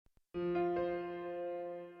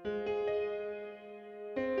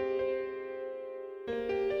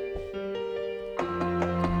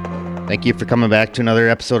Thank you for coming back to another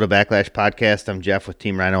episode of Backlash Podcast. I'm Jeff with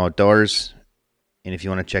Team Rhino Outdoors. And if you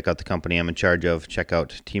want to check out the company I'm in charge of, check out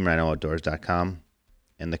teamrhinooutdoors.com.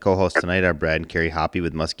 And the co-hosts tonight are Brad and Carrie Hoppy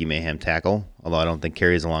with Muskie Mayhem Tackle. Although I don't think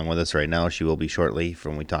Carrie's along with us right now. She will be shortly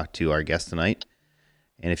from when we talk to our guest tonight.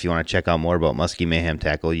 And if you want to check out more about Muskie Mayhem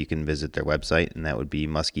Tackle, you can visit their website, and that would be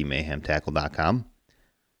muskiemayhemtackle.com.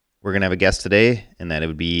 We're going to have a guest today, and that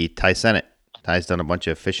would be Ty Sennett. Ty's done a bunch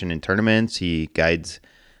of fishing and tournaments. He guides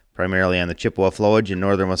primarily on the Chippewa flowage in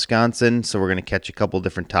northern Wisconsin, so we're going to catch a couple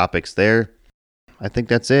different topics there. I think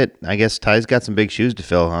that's it. I guess Ty's got some big shoes to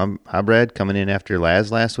fill, huh, Brad, coming in after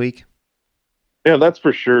Laz last week? Yeah, that's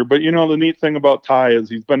for sure. But, you know, the neat thing about Ty is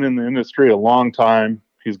he's been in the industry a long time.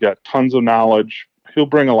 He's got tons of knowledge. He'll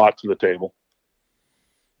bring a lot to the table.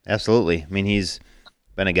 Absolutely. I mean, he's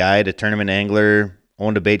been a guide, a tournament angler,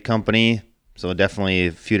 owned a bait company, so definitely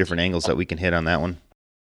a few different angles that we can hit on that one.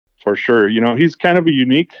 For sure. You know, he's kind of a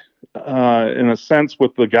unique in a sense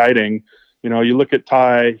with the guiding. You know, you look at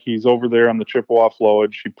Ty, he's over there on the Chippewa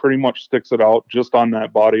flowage. He pretty much sticks it out just on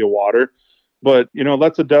that body of water. But, you know,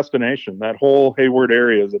 that's a destination. That whole Hayward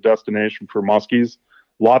area is a destination for muskies.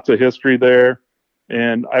 Lots of history there.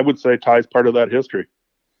 And I would say Ty's part of that history.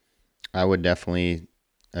 I would definitely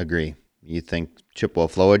agree. You think Chippewa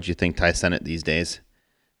flowage, you think Ty Sennett these days.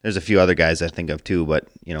 There's a few other guys I think of too, but,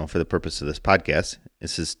 you know, for the purpose of this podcast,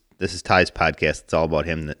 this is Ty's podcast. It's all about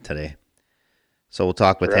him today. So we'll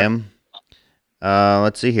talk with him.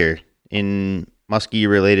 Let's see here. In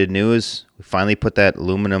muskie-related news, we finally put that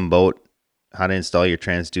aluminum boat, how to install your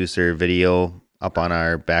transducer video up on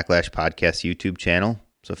our Backlash Podcast YouTube channel.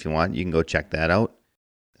 So if you want, you can go check that out.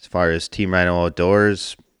 As far as Team Rhino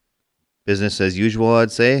Outdoors, business as usual,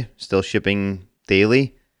 I'd say. Still shipping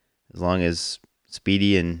daily, as long as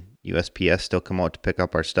Speedy and USPS still come out to pick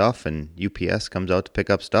up our stuff and UPS comes out to pick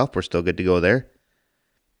up stuff. We're still good to go there.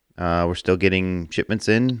 We're still getting shipments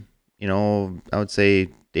in, you know, I would say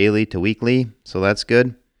daily to weekly, so that's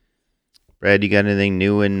good. Brad, you got anything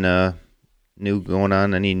new going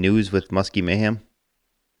on? Any news with Muskie Mayhem?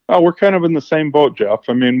 Oh, we're kind of in the same boat, Jeff.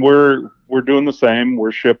 I mean, we're doing the same.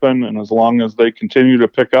 We're shipping, and as long as they continue to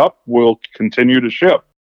pick up, we'll continue to ship.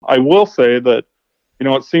 I will say that, you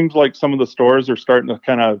know, it seems like some of the stores are starting to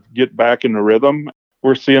kind of get back in the rhythm.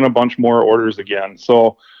 We're seeing a bunch more orders again.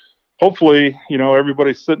 So hopefully, you know,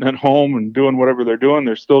 everybody's sitting at home and doing whatever they're doing.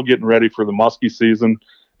 They're still getting ready for the muskie season.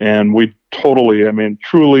 And we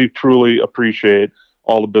truly appreciate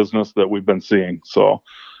all the business that we've been seeing. So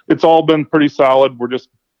it's all been pretty solid. We're just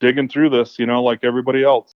digging through this, you know, like everybody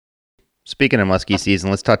else. Speaking of muskie season,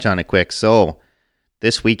 let's touch on it quick. So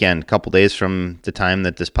this weekend, a couple days from the time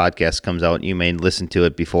that this podcast comes out, you may listen to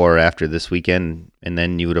it before or after this weekend, and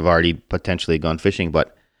then you would have already potentially gone fishing.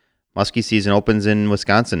 But muskie season opens in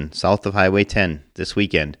Wisconsin, south of Highway 10 this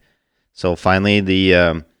weekend. So finally,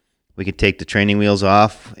 we can take the training wheels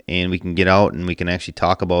off and we can get out and we can actually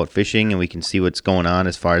talk about fishing and we can see what's going on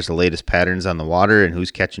as far as the latest patterns on the water and who's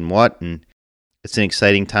catching what. And it's an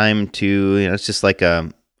exciting time to, you know, it's just like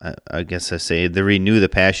I guess I say the renew the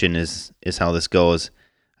passion is how this goes.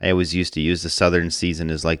 I always used to use the southern season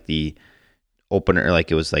as like the opener, like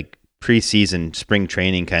it was like preseason spring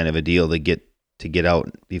training kind of a deal to get out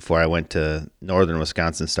before I went to northern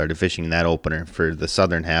Wisconsin, started fishing that opener for the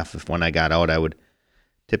southern half. If when I got out, I would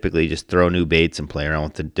typically just throw new baits and play around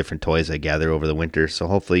with the different toys I gather over the winter. So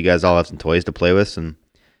hopefully you guys all have some toys to play with and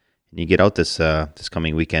you get out this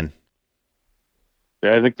coming weekend.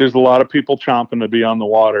 Yeah, I think there's a lot of people chomping to be on the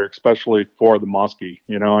water, especially for the muskie.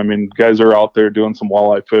 You know, I mean, guys are out there doing some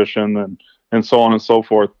walleye fishing and so on and so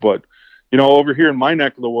forth. But, you know, over here in my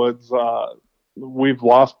neck of the woods, we've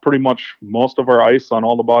lost pretty much most of our ice on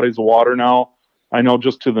all the bodies of water now. I know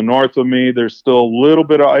just to the north of me, there's still a little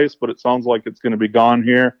bit of ice, but it sounds like it's going to be gone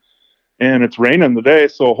here. And it's raining today,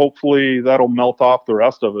 so hopefully that'll melt off the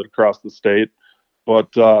rest of it across the state.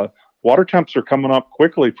 But water temps are coming up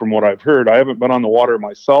quickly from what I've heard. I haven't been on the water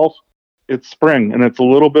myself. It's spring, and it's a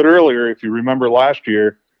little bit earlier. If you remember last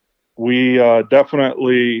year, we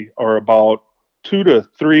definitely are about 2 to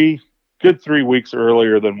 3 weeks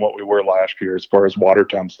earlier than what we were last year as far as water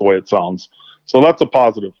temps, the way it sounds. So that's a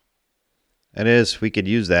positive. It is. We could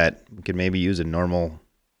use that. We could maybe use a normal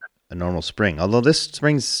spring. Although this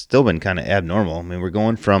spring's still been kind of abnormal. I mean, we're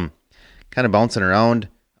going from kind of bouncing around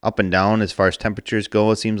up and down as far as temperatures go.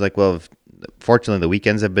 It seems like, well, fortunately the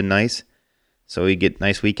weekends have been nice. So we get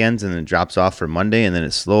nice weekends and then it drops off for Monday and then it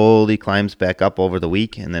slowly climbs back up over the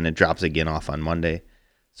week and then it drops again off on Monday.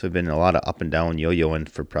 So we've been a lot of up and down yo-yoing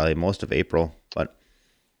for probably most of April, but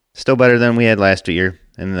still better than we had last year.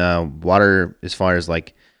 And the water, as far as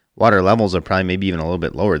like water levels are probably maybe even a little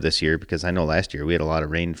bit lower this year, because I know last year we had a lot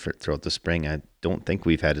of rain throughout the spring. I don't think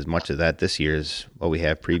we've had as much of that this year as what we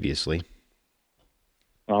have previously.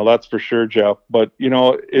 That's for sure, Jeff. But,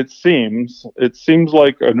 it seems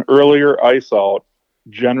like an earlier ice out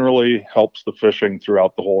generally helps the fishing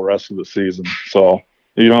throughout the whole rest of the season. So,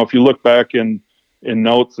 if you look back in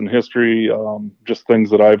notes and history, just things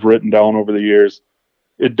that I've written down over the years,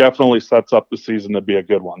 it definitely sets up the season to be a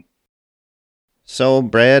good one. So,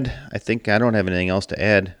 Brad, I think I don't have anything else to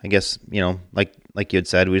add. I guess, like you had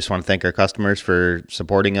said, we just want to thank our customers for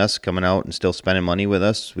supporting us, coming out and still spending money with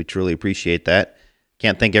us. We truly appreciate that.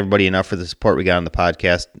 Can't thank everybody enough for the support we got on the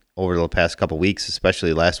podcast over the past couple of weeks,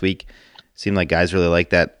 especially last week. Seemed like guys really liked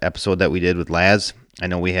that episode that we did with Laz. I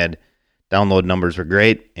know we had download numbers were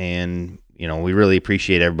great, and we really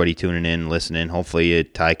appreciate everybody tuning in, listening. Hopefully, you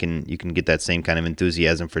can get that same kind of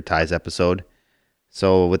enthusiasm for Ty's episode.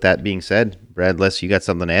 So, with that being said, Brad, you got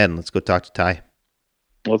something to add, and let's go talk to Ty.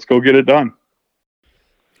 Let's go get it done.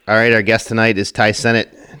 All right, our guest tonight is Ty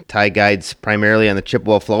Sennett. Ty guides primarily on the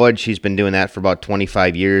Chippewa flowage. She's been doing that for about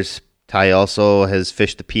 25 years. Ty also has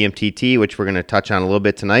fished the PMTT, which we're going to touch on a little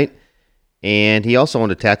bit tonight. And he also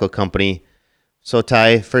owned a tackle company. So,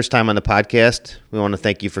 Ty, first time on the podcast, we want to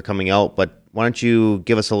thank you for coming out. But why don't you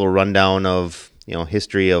give us a little rundown of,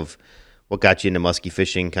 history of what got you into muskie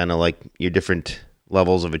fishing, kind of like your different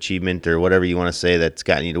levels of achievement or whatever you want to say that's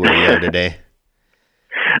gotten you to where you are today.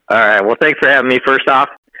 All right. Well, thanks for having me first off.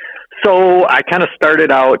 So I kind of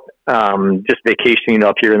started out just vacationing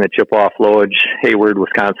up here in the Chippewa flowage, Hayward,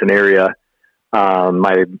 Wisconsin area.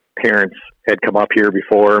 My parents had come up here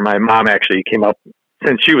before. My mom actually came up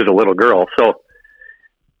since she was a little girl. So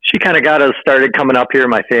she kind of got us started coming up here,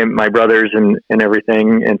 my brothers and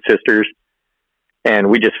everything, and sisters. And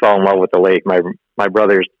we just fell in love with the lake. My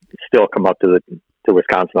brothers still come up to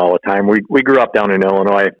Wisconsin all the time. We grew up down in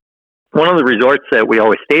Illinois. One of the resorts that we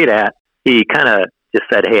always stayed at, he kind of just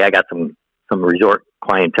said, "Hey, I got some resort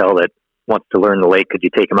clientele that wants to learn the lake. Could you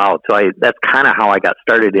take them out?" So that's kind of how I got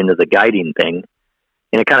started into the guiding thing.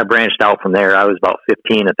 And it kind of branched out from there. I was about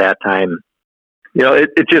 15 at that time.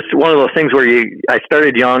 It's just one of those things where I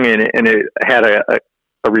started young and it had a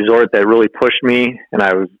resort that really pushed me, and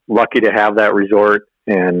I was lucky to have that resort.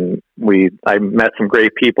 And I met some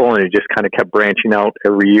great people, and it just kind of kept branching out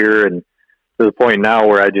every year. And to the point now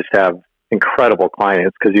where I just have incredible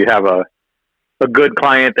clients, because you have a good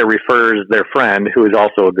client that refers their friend who is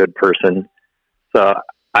also a good person. So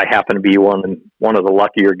I happen to be one of the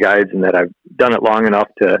luckier guides in that I've done it long enough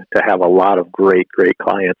to have a lot of great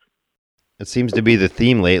clients. It seems to be the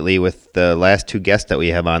theme lately with the last two guests that we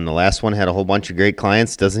have on. The last one had a whole bunch of great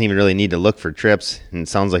clients, doesn't even really need to look for trips. And it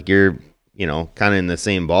sounds like you're, kind of in the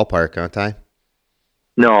same ballpark, huh, Ty?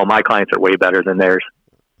 No, my clients are way better than theirs.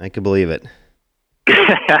 I can believe it.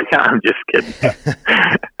 I'm just kidding.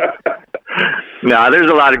 No, there's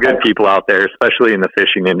a lot of good people out there, especially in the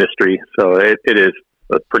fishing industry. So it is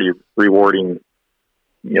a pretty rewarding,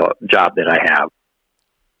 job that I have.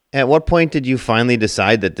 At what point did you finally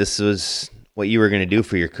decide that this was what you were going to do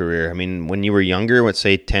for your career? I mean, when you were younger, let's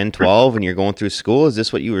say 10, 12, and you're going through school, is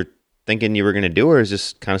this what you were thinking you were going to do, or is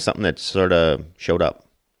this kind of something that sort of showed up?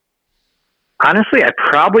 Honestly, I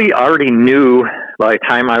probably already knew by the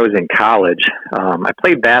time I was in college. I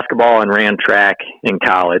played basketball and ran track in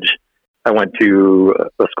college. I went to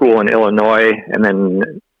a school in Illinois, and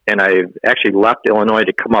I actually left Illinois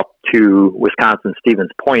to come up to Wisconsin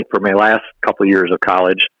Stevens Point for my last couple of years of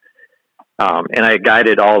college. And I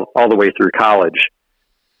guided all the way through college.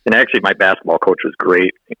 And actually, my basketball coach was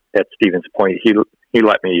great at Stevens Point. He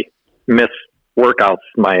let me miss workouts,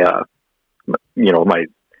 my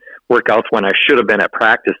workouts when I should have been at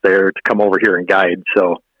practice there to come over here and guide.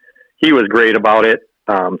 So he was great about it.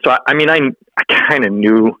 So I kind of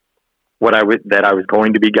knew that I was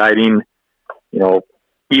going to be guiding,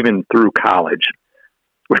 even through college.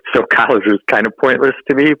 So college was kind of pointless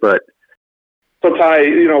to me, but. So Ty,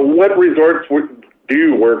 what resorts do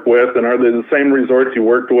you work with, and are they the same resorts you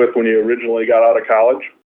worked with when you originally got out of college?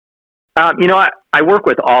 I work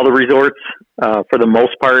with all the resorts for the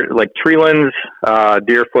most part, like Treelands,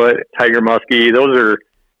 Deerfoot, Tiger Muskie. Those are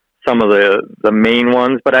some of the main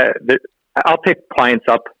ones, but I'll pick clients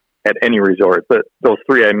up at any resort. But those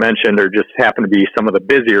three I mentioned just happen to be some of the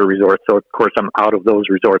busier resorts. So of course I'm out of those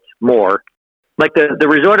resorts more. Like the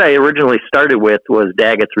resort I originally started with was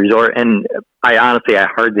Daggett's Resort, and I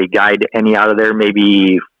hardly guide any out of there,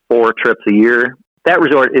 maybe 4 trips a year. That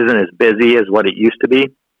resort isn't as busy as what it used to be,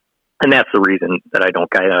 and that's the reason that I don't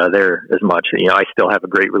guide out of there as much. I still have a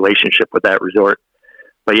great relationship with that resort.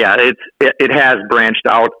 But yeah, it has branched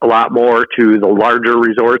out a lot more to the larger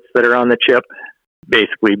resorts that are on the Chip.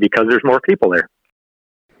 basically because there's more people there.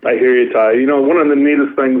 I hear you, Ty. You know, one of the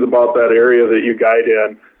neatest things about that area that you guide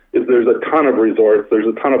in is there's a ton of resorts. There's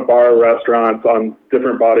a ton of bar restaurants on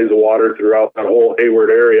different bodies of water throughout that whole Hayward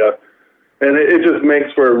area. And it just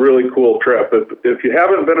makes for a really cool trip. If you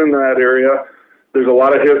haven't been in that area, there's a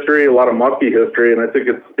lot of history, a lot of muskie history, and I think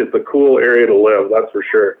it's a cool area to live, that's for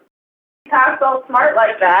sure. He talks all smart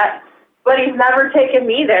like that, but he's never taken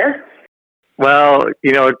me there. Well,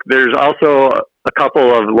 you know, there's also a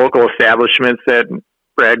couple of local establishments that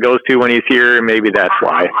Brad goes to when he's here, and maybe that's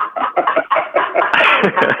why.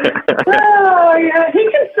 Oh, yeah, he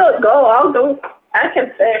can still go. I'll go. I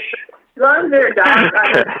can fish. As long as they're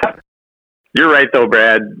dogs. You're right, though,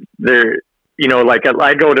 Brad. There, you know, like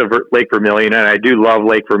I go to Lake Vermilion, and I do love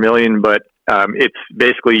Lake Vermilion, but it's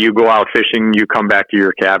basically you go out fishing, you come back to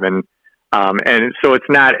your cabin. And so it's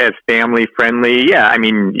not as family friendly. Yeah, I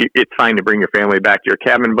mean, it's fine to bring your family back to your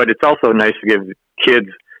cabin, but it's also nice to give kids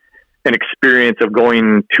an experience of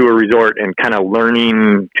going to a resort and kind of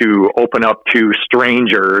learning to open up to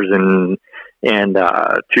strangers and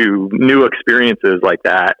to new experiences like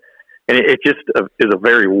that. And it just is a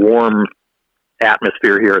very warm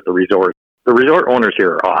atmosphere here at the resort. The resort owners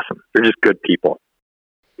here are awesome. They're just good people.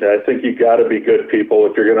 Yeah, I think you got to be good people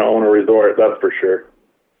if you're going to own a resort. That's for sure.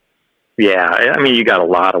 Yeah, I mean, you got a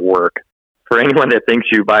lot of work. For anyone that thinks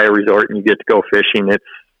you buy a resort and you get to go fishing,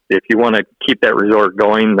 if you want to keep that resort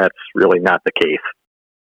going, that's really not the case.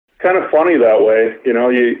 Kind of funny that way. You know,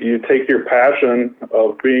 you take your passion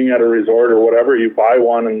of being at a resort or whatever, you buy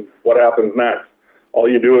one, and what happens next? All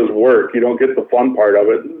you do is work. You don't get the fun part of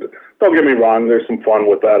it. Don't get me wrong, there's some fun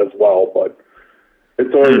with that as well, but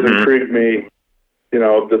it's always intrigued me, you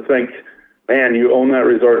know, to think, man, you own that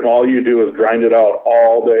resort and all you do is grind it out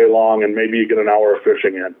all day long and maybe you get an hour of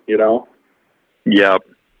fishing in, you know? Yep.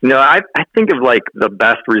 No, I think of like the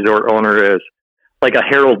best resort owner is like a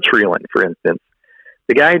Harold Treeland, for instance.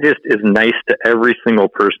 The guy just is nice to every single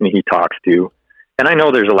person he talks to. And I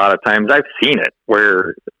know there's a lot of times I've seen it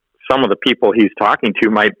where some of the people he's talking to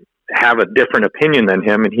might have a different opinion than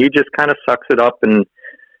him, and he just kind of sucks it up and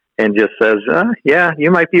just says, yeah, you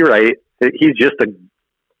might be right. He's just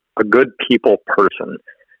a good people person.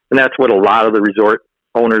 And that's what a lot of the resort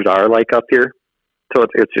owners are like up here. So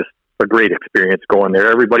it's just a great experience going there.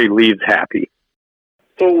 Everybody leaves happy.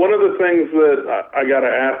 So one of the things that I got to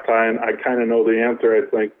ask, Ty, and I kind of know the answer, I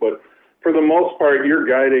think, but for the most part, your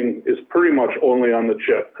guiding is pretty much only on the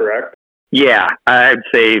chip, correct? Yeah, I'd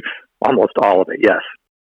say almost all of it, yes.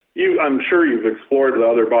 I'm sure you've explored the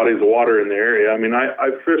other bodies of water in the area. I mean,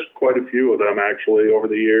 I've fished quite a few of them, actually, over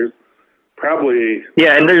the years. Probably.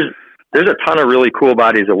 Yeah, and there's a ton of really cool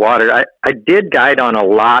bodies of water. I did guide on a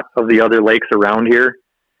lot of the other lakes around here.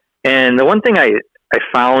 And the one thing I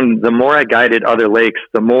found, the more I guided other lakes,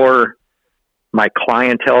 the more my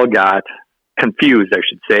clientele got confused, I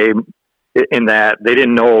should say, in that they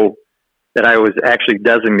didn't know that I was actually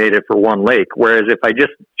designated for one lake. Whereas if I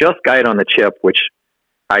just guide on the chip, which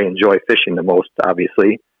I enjoy fishing the most,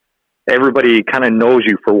 obviously, everybody kind of knows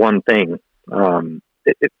you for one thing.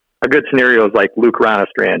 A good scenario is like Luke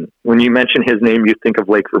Ronastrand. When you mention his name, you think of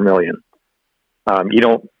Lake Vermilion. You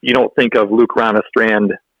don't think of Luke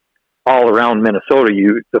Ronastrand all around Minnesota.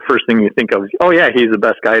 The first thing you think of is, oh yeah, he's the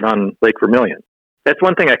best guide on Lake Vermilion. That's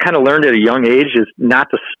one thing I kind of learned at a young age, is not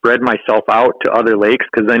to spread myself out to other lakes,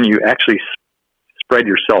 because then you actually spread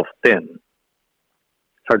yourself thin.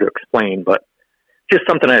 It's hard to explain, but just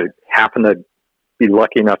something I happened to be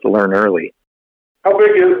lucky enough to learn early. How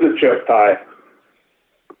big is the chip, Ty?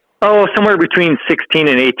 Oh, somewhere between 16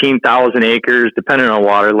 and 18,000 acres, depending on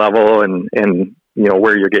water level and you know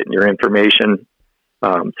where you're getting your information.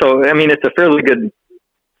 So, I mean, it's a fairly good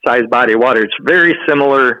sized body of water. It's very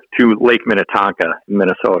similar to Lake Minnetonka in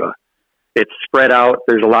Minnesota. It's spread out.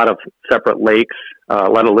 There's a lot of separate lakes, a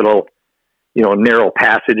lot of little, you know, narrow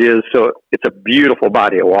passages. So it's a beautiful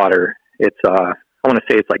body of water. It's, I want to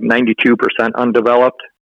say it's like 92% undeveloped.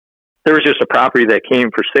 There was just a property that came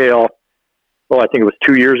for sale. Well, I think it was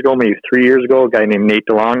 2 years ago, maybe 3 years ago, a guy named Nate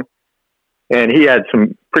DeLong. And he had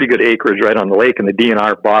some pretty good acreage right on the lake, and the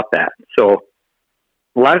DNR bought that. So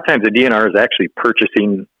a lot of times the DNR is actually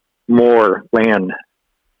purchasing more land,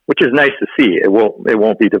 which is nice to see. It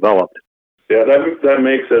won't be developed. Yeah, that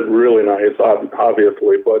makes it really nice,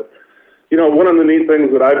 obviously. But, you know, one of the neat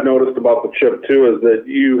things that I've noticed about the chip, too, is that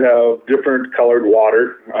you have different colored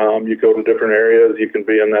water. You go to different areas. You can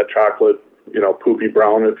be in that chocolate, you know, poopy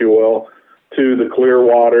brown, if you will, to the clear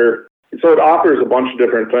water. So it offers a bunch of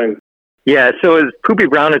different things. Yeah, so is poopy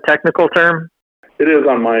brown a technical term? It is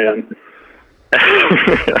on my end.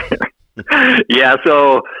 Yeah,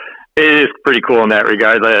 so It is pretty cool in that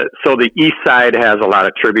regard. So the east side has a lot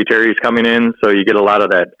of tributaries coming in, so you get a lot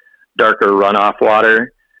of that darker runoff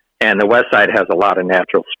water, and the west side has a lot of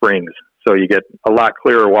natural springs, so you get a lot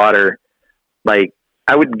clearer water. Like,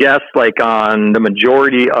 I would guess, like, on the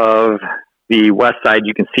majority of the west side,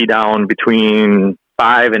 you can see down between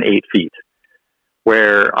 5 and 8 feet,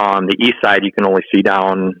 where on the east side, you can only see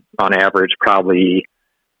down, on average, probably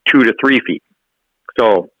 2 to 3 feet.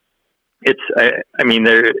 So it's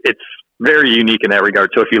very unique in that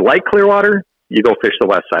regard. So if you like clear water, you go fish the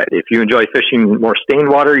west side. If you enjoy fishing more stained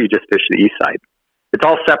water, you just fish the east side. It's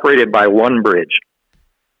all separated by one bridge.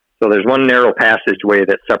 So there's one narrow passageway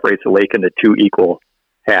that separates the lake into two equal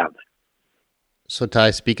halves. So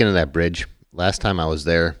Ty, speaking of that bridge, last time I was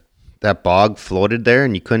there, that bog floated there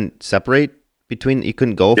and you couldn't separate between, you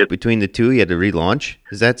couldn't go between the two, you had to relaunch.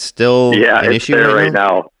 Is that still an issue there right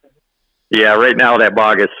now? Yeah, right now that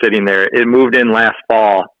bog is sitting there. It moved in last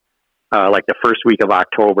fall, like the first week of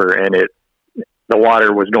October, and the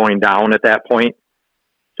water was going down at that point.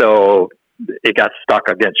 So it got stuck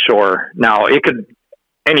against shore. Now it could,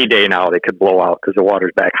 any day now, they could blow out because the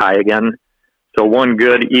water's back high again. So one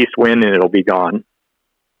good east wind and it'll be gone.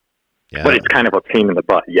 Yeah. But it's kind of a pain in the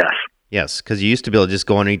butt, yes. Yes, because you used to be able to just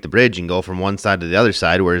go underneath the bridge and go from one side to the other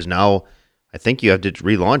side, whereas now I think you have to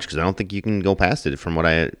relaunch because I don't think you can go past it from what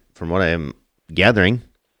I am gathering.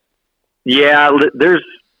 Yeah, there's,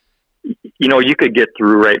 you could get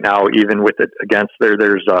through right now even with it against there.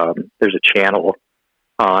 There's a channel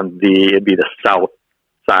on it'd be the south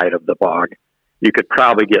side of the bog. You could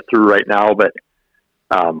probably get through right now, but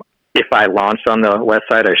if I launched on the west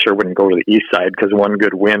side, I sure wouldn't go to the east side because one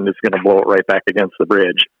good wind is going to blow it right back against the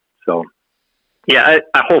bridge. So, yeah,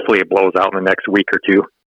 hopefully it blows out in the next week or two.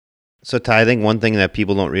 So, Ty, I think one thing that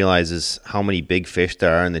people don't realize is how many big fish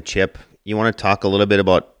there are in the chip. You want to talk a little bit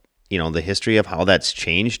about, the history of how that's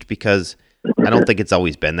changed? Because I don't think it's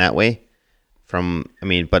always been that way. I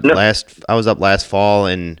was up last fall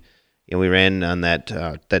and we ran on that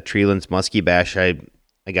Treelands Muskie Bash. I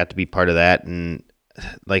got to be part of that, and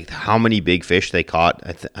like how many big fish they caught.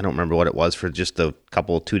 I don't remember what it was for just the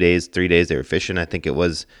couple, 2 days, 3 days they were fishing. I think it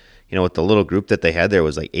was, with the little group that they had there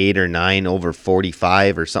was like 8 or 9 over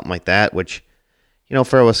 45 or something like that, which,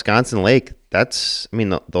 for a Wisconsin lake, those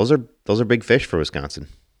are big fish for Wisconsin.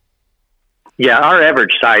 Yeah, our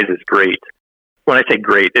average size is great. When I say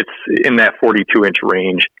great, it's in that 42-inch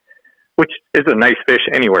range, which is a nice fish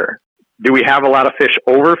anywhere. Do we have a lot of fish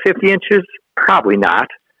over 50 inches? Probably not.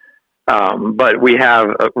 But we have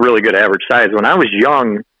a really good average size. When I was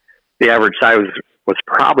young, the average size was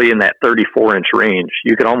probably in that 34-inch range.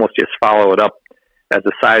 You could almost just follow it up as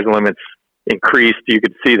the size limits increased. You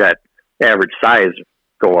could see that average size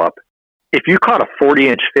go up. If you caught a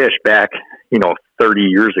 40-inch fish back, 30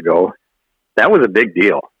 years ago, that was a big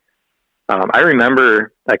deal. I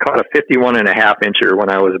remember I caught a 51.5-incher when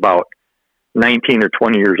I was about 19 or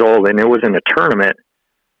 20 years old, and it was in a tournament,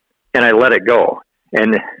 and I let it go.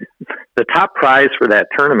 And the top prize for that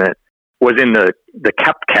tournament was in the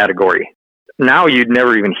kept category. Now you'd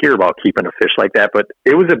never even hear about keeping a fish like that, but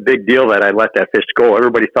it was a big deal that I let that fish go.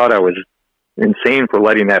 Everybody thought I was insane for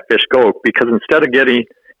letting that fish go because instead of getting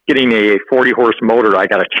a 40-horse motor, I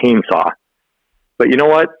got a chainsaw. But you know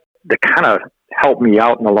what? That kind of helped me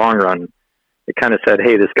out in the long run. It kind of said,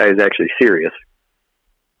 hey, this guy is actually serious.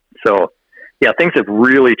 So, yeah, things have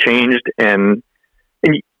really changed, and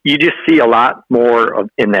you just see a lot more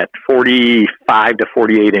in that 45 to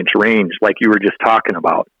 48-inch range like you were just talking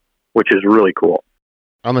about, which is really cool.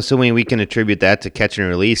 I'm assuming we can attribute that to catch and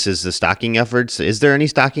release as the stocking efforts. Is there any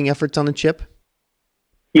stocking efforts on the chip?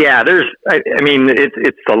 Yeah,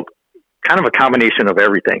 it's kind of a combination of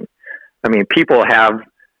everything. People have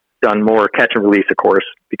done more catch and release, of course,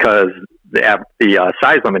 because the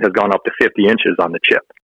size limit has gone up to 50 inches on the chip.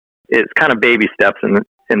 It's kind of baby steps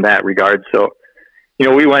in that regard. So,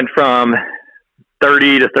 we went from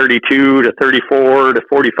 30 to 32 to 34 to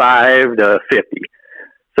 45 to 50.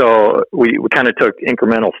 So we kind of took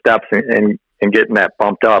incremental steps in getting that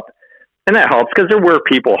bumped up. And that helps because there were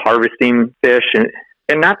people harvesting fish.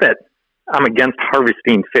 And not that I'm against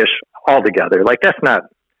harvesting fish altogether. Like that's a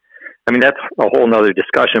whole nother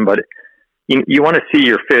discussion. But you want to see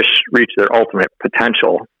your fish reach their ultimate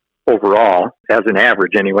potential overall, as an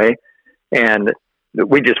average anyway. And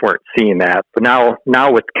we just weren't seeing that. But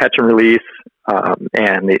now with catch and release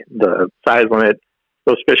and the size limit,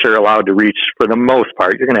 those fish are allowed to reach, for the most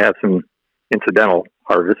part. You're going to have some incidental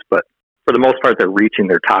harvest, but for the most part, they're reaching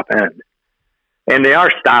their top end. And they are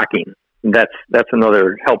stocking. That's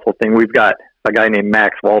another helpful thing. We've got a guy named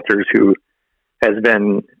Max Walters who has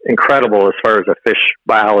been incredible as far as a fish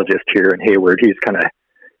biologist here in Hayward. He's kind of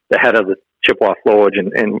the head of the Chippewa Flowage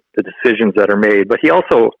and the decisions that are made. But he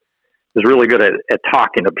also is really good at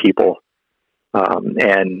talking to people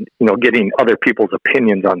and, getting other people's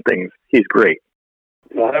opinions on things. He's great.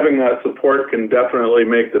 Well, having that support can definitely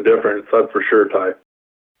make the difference. That's for sure, Ty.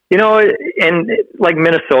 And like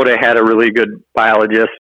Minnesota had a really good biologist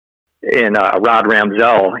in Rod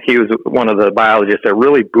Ramsell. He was one of the biologists that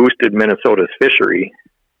really boosted Minnesota's fishery.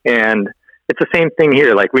 And it's the same thing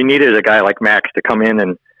here. Like, we needed a guy like Max to come in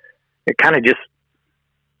and kind of just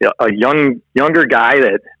a younger guy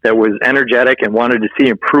that was energetic and wanted to see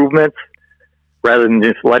improvements rather than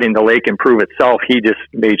just letting the lake improve itself. He just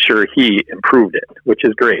made sure he improved it, which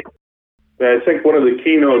is great. I think one of the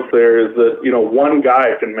keynotes there is that, one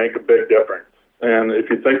guy can make a big difference. And if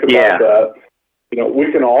you think about that,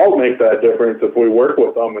 we can all make that difference if we work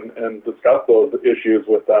with them and discuss those issues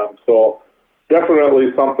with them. So definitely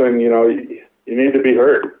something, you need to be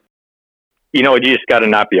heard. You just got to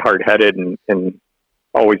not be hard-headed and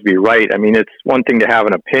always be right. I mean, it's one thing to have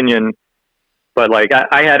an opinion, but like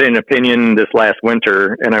I had an opinion this last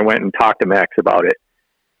winter, and I went and talked to Max about it.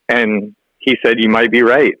 And he said, you might be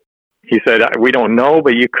right. He said, we don't know,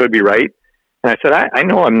 but you could be right. And I said, I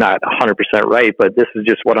know I'm not 100% right, but this is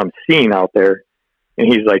just what I'm seeing out there. And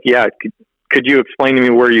he's like, yeah, could you explain to me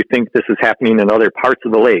where you think this is happening in other parts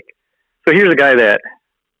of the lake? So here's a guy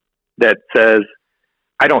that says,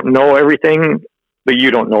 I don't know everything, but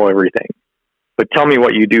you don't know everything. But tell me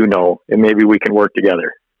what you do know, and maybe we can work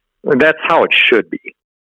together. And that's how it should be.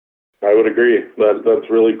 I would agree. That's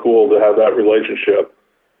really cool to have that relationship.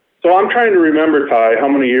 So I'm trying to remember, Ty, how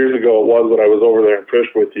many years ago it was that I was over there and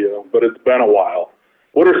fished with you, but it's been a while.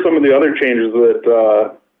 What are some of the other changes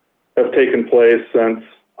that have taken place since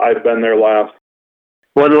I've been there last?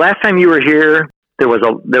 Well, the last time you were here, there was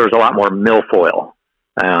a lot more milfoil.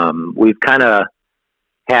 We've kind of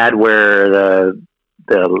had where the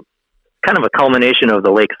kind of a culmination of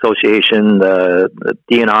the Lake Association, the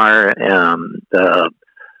DNR, the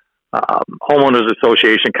Homeowners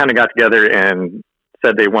Association kind of got together and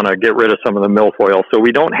said they want to get rid of some of the milfoil. So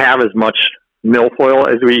we don't have as much milfoil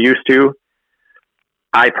as we used to.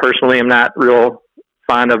 I personally am not real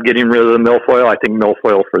fond of getting rid of the milfoil. I think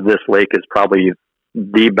milfoil for this lake is probably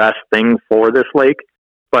the best thing for this lake.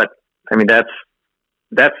 But I mean, that's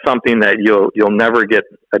something that you'll never get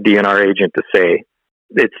a DNR agent to say.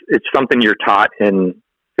 It's something you're taught in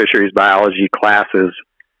fisheries biology classes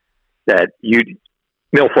that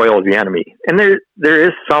milfoil is the enemy. And there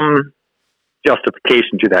is some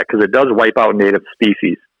justification to that because it does wipe out native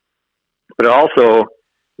species. But it also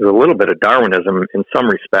is a little bit of Darwinism in some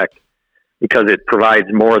respect because it provides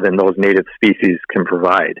more than those native species can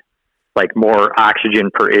provide, like more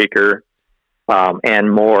oxygen per acre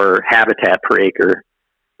and more habitat per acre.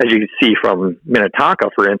 As you can see from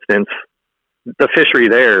Minnetonka, for instance, the fishery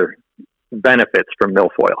there benefits from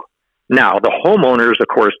milfoil. Now, the homeowners, of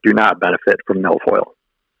course, do not benefit from milfoil.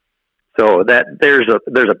 So that there's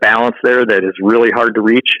a balance there that is really hard to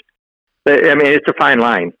reach. I mean, it's a fine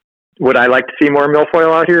line. Would I like to see more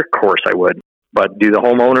milfoil out here? Of course I would. But do the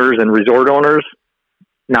homeowners and resort owners?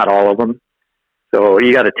 Not all of them. So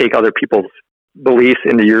you got to take other people's beliefs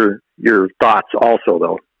into your thoughts also,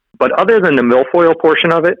 though. But other than the milfoil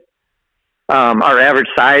portion of it, our average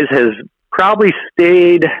size has probably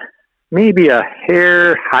stayed maybe a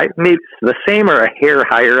hair high, maybe the same or a hair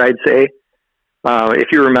higher, I'd say. If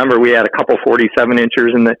you remember, we had a couple 47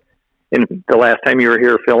 inchers in the last time you were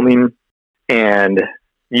here filming, and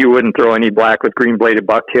you wouldn't throw any black with green bladed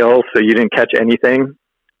bucktails, so you didn't catch anything.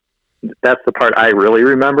 That's the part I really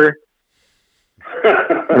remember.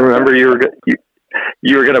 Remember, you were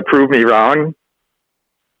going to prove me wrong.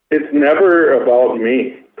 It's never about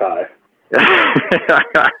me, Ty.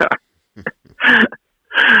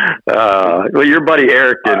 Well, your buddy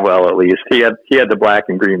Eric did well, at least. He had the black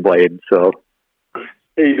and green blade, so.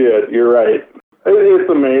 He did. You're right. It's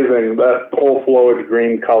amazing, that whole flowage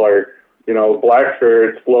green color. Black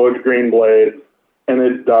skirts, flowage green blades, and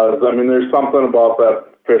it does. I mean, there's something about that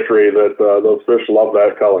fishery that those fish love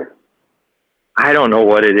that color. I don't know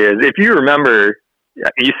what it is. If you remember,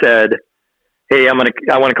 you said, hey, I want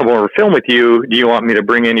to come over and film with you. Do you want me to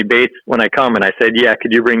bring any baits when I come? And I said, yeah.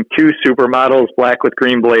 Could you bring 2 supermodels, black with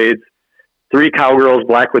green blades, 3 cowgirls,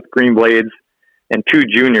 black with green blades, and 2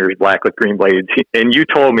 juniors, black with green blades? And you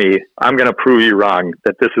told me, I'm going to prove you wrong,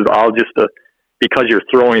 that this is all just because you're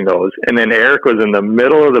throwing those. And then Eric was in the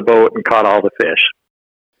middle of the boat and caught all the fish.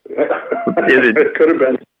 It could have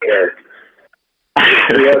been Eric.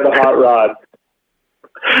 He had the hot rod.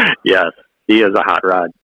 Yes, he is a hot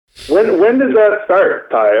rod. When did that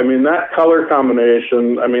start, Ty? I mean, that color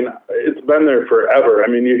combination, I mean, it's been there forever. I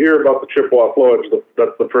mean, you hear about the Chippewa flowage,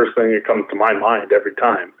 that's the first thing that comes to my mind every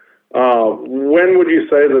time. When would you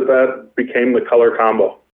say that became the color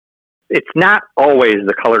combo? It's not always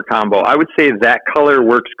the color combo. I would say that color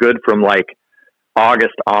works good from like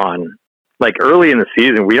August on. Like early in the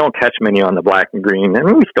season, we don't catch many on the black and green. I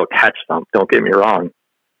mean, we still catch some, don't get me wrong.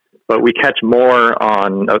 But we catch more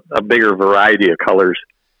on a bigger variety of colors.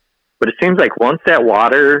 But it seems like once that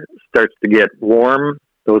water starts to get warm,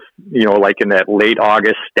 those, like in that late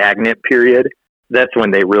August stagnant period, that's when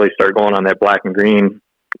they really start going on that black and green.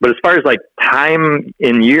 But as far as like time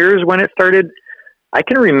in years when it started, I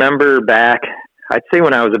can remember back, I'd say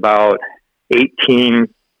when I was about 16,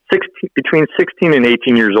 between 16 and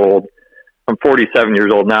 18 years old. I'm 47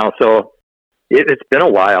 years old now, so it's been a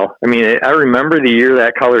while. I mean, I remember the year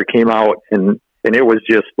that color came out, and it was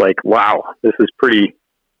just like, wow, this is pretty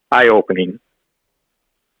eye-opening.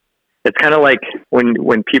 It's kind of like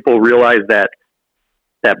when people realized that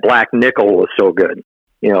black nickel was so good.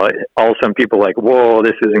 All of a sudden people are like, whoa,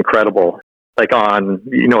 this is incredible. Like on,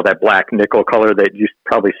 that black nickel color that you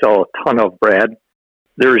probably sell a ton of, Brad.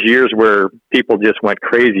 There was years where people just went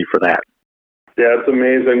crazy for that. Yeah, it's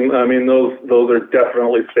amazing. I mean, those are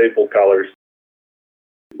definitely staple colors.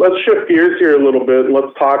 Let's shift gears here a little bit.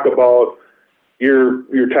 Let's talk about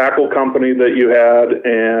your tackle company that you had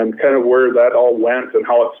and kind of where that all went and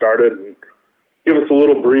how it started. And give us a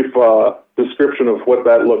little brief description of what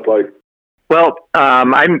that looked like. Well,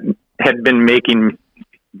 I had been making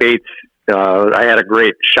baits. I had a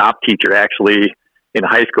great shop teacher actually in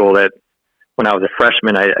high school that when I was a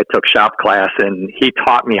freshman, I took shop class and he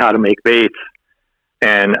taught me how to make baits.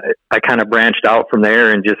 And I kind of branched out from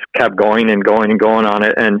there and just kept going and going and going on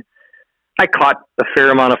it. And I caught a fair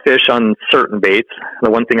amount of fish on certain baits. The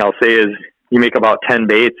one thing I'll say is you make about 10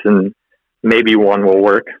 baits and maybe one will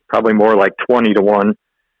work, probably more like 20 to 1.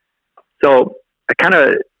 So I kind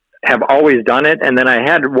of have always done it. And then I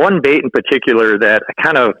had one bait in particular that I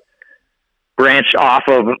kind of branched off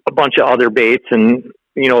of a bunch of other baits. And,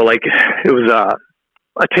 like it was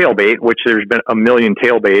a tail bait, which there's been a million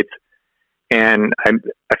tail baits. And I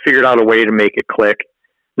figured out a way to make it click.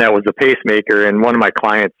 That was the pacemaker. And one of my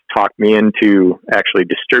clients talked me into actually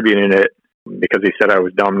distributing it because he said I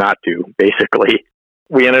was dumb not to, basically.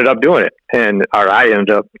 We ended up doing it, I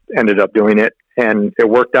ended up doing it, and it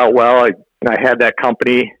worked out well. I had that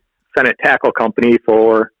company, Senate Tackle Company,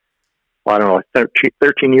 for,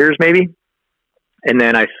 13 years maybe. And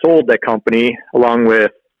then I sold that company along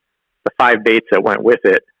with the 5 baits that went with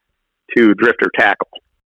it to Drifter Tackle.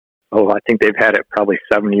 I think they've had it probably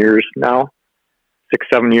 7 years now,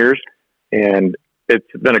 6-7 years. And it's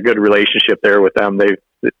been a good relationship there with them.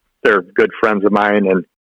 They're good friends of mine, and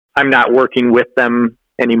I'm not working with them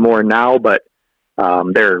anymore now, but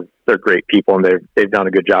they're great people, and they've done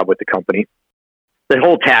a good job with the company. The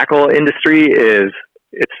whole tackle industry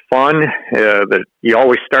it's fun. You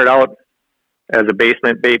always start out as a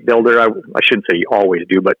basement bait builder. I shouldn't say you always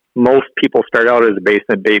do, but most people start out as a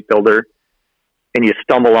basement bait builder, and you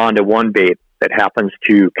stumble onto one bait that happens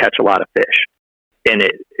to catch a lot of fish. And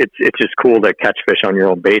it's just cool to catch fish on your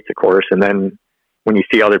own baits, of course. And then when you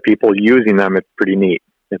see other people using them, it's pretty neat.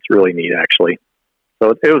 It's really neat, actually.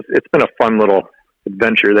 So it's been a fun little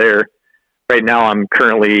adventure there. Right now, I'm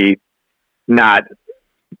currently not,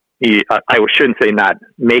 I shouldn't say not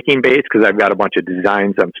making baits because I've got a bunch of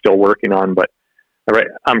designs I'm still working on, but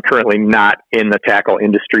I'm currently not in the tackle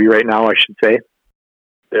industry right now, I should say.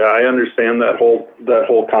 Yeah, I understand that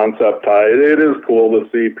whole concept, Ty. It is cool to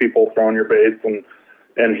see people throwing your baits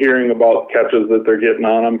and hearing about catches that they're getting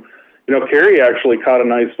on them. Carrie actually caught a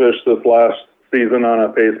nice fish this last season on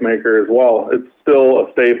a pacemaker as well. It's still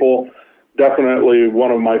a staple. Definitely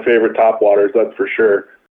one of my favorite topwaters, that's for sure.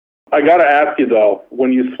 I got to ask you, though,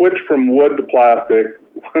 when you switched from wood to plastic,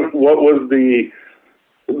 what was the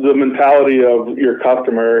mentality of your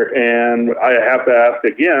customer? And I have to ask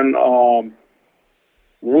again,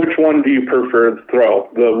 which one do you prefer to throw,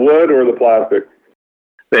 the wood or the plastic?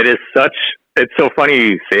 It's so funny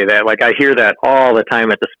you say that. Like, I hear that all the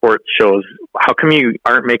time at the sports shows. How come you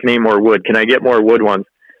aren't making any more wood? Can I get more wood ones?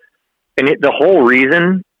 And the whole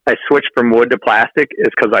reason I switched from wood to plastic is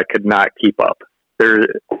because I could not keep up.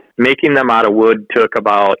 Making them out of wood took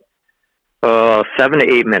about 7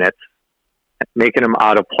 to 8 minutes. Making them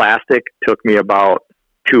out of plastic took me about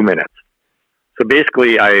 2 minutes. So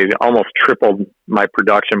basically, I almost tripled my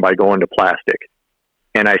production by going to plastic.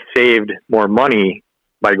 And I saved more money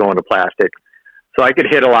by going to plastic. So I could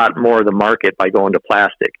hit a lot more of the market by going to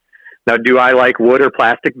plastic. Now, do I like wood or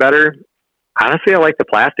plastic better? Honestly, I like the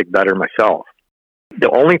plastic better myself. The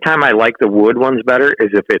only time I like the wood ones better is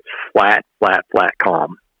if it's flat,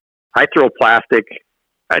 calm. I throw plastic.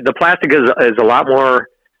 The plastic is a lot more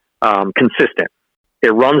consistent.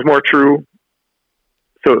 It runs more true.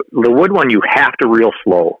 So the wood one, you have to reel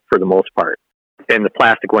slow for the most part. And the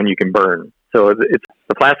plastic one you can burn. So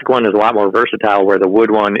the plastic one is a lot more versatile, where the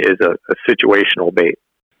wood one is a situational bait.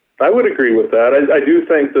 I would agree with that. I do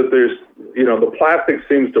think that there's, the plastic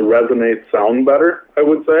seems to resonate sound better, I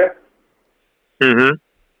would say. Mm-hmm.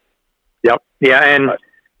 Yep. Yeah, and,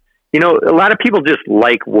 a lot of people just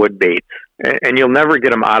like wood baits, and you'll never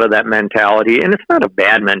get them out of that mentality. And it's not a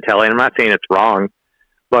bad mentality. I'm not saying it's wrong.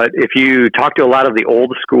 But if you talk to a lot of the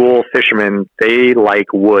old school fishermen, they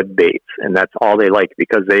like wood baits, and that's all they like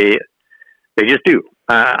because they just do.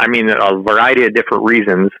 A variety of different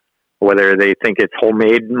reasons, whether they think it's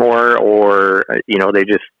homemade more or, they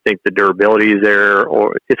just think the durability is there,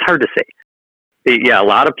 or it's hard to say. Yeah, a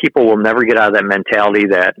lot of people will never get out of that mentality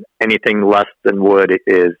that anything less than wood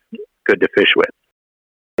is good to fish with.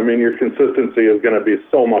 Your consistency is going to be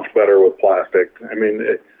so much better with plastic.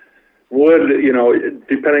 Wood,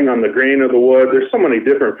 depending on the grain of the wood, there's so many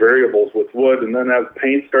different variables with wood. And then as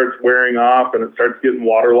paint starts wearing off and it starts getting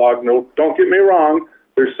waterlogged, no, don't get me wrong,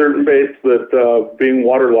 there's certain baits that being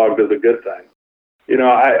waterlogged is a good thing.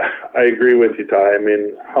 I agree with you, Ty.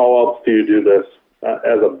 How else do you do this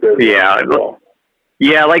as a business? Yeah.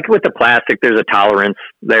 Yeah, like with the plastic, there's a tolerance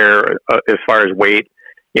there as far as weight.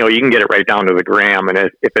 You can get it right down to the gram, and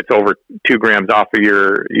if it's over 2 grams off of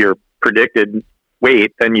your predicted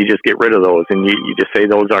weight, then you just get rid of those, and you just say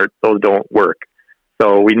those don't work.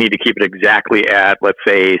 So we need to keep it exactly at, let's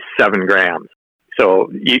say, 7 grams. So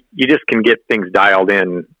you just can get things dialed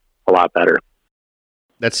in a lot better.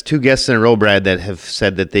 That's 2 guests in a row, Brad, that have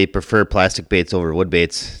said that they prefer plastic baits over wood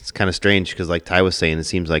baits. It's kind of strange because, like Ty was saying, it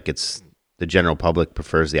seems like it's the general public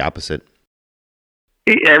prefers the opposite.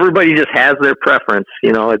 Everybody just has their preference.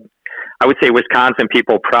 I would say Wisconsin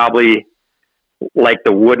people probably like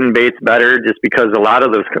the wooden baits better, just because a lot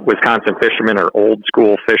of those Wisconsin fishermen are old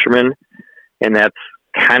school fishermen, and that's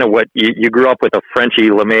kind of what you grew up with, a Frenchy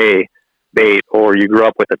LeMay bait, or you grew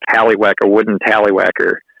up with a tallywhack, a wooden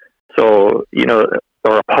tallywhacker. So,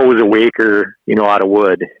 or a Posa Waker, out of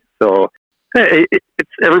wood. So it's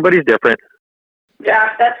everybody's different.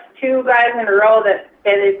 Josh, that's 2 guys in a row that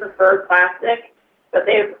say they prefer plastic, but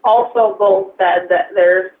they've also both said that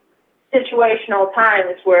there's situational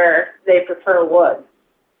times where they prefer wood.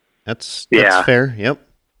 That's fair. Yep.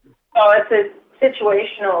 So it's a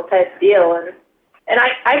situational type deal, and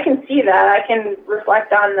I can see that. I can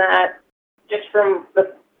reflect on that just from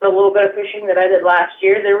the little bit of fishing that I did last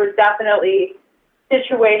year. There was definitely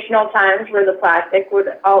situational times where the plastic would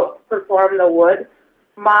outperform the wood.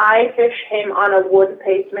 My fish came on a wood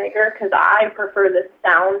pacemaker because I prefer the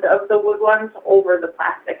sound of the wood ones over the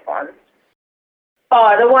plastic ones.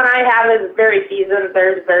 The one I have is very seasoned.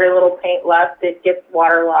 There's very little paint left. It gets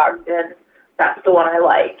waterlogged, and that's the one I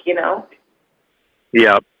like,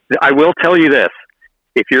 Yeah. I will tell you this.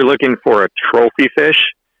 If you're looking for a trophy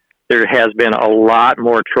fish, there has been a lot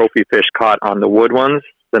more trophy fish caught on the wood ones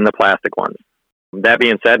than the plastic ones. That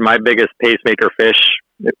being said, my biggest pacemaker fish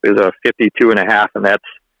is a 52.5, and that's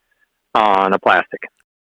on a plastic.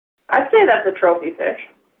 I'd say that's a trophy fish.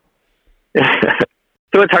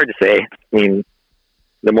 So it's hard to say.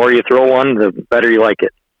 The more you throw one, the better you like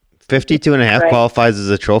it. 52.5 qualifies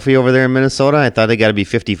as a trophy over there in Minnesota? I thought they got to be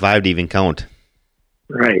 55 to even count.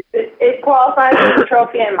 Right. It qualifies as a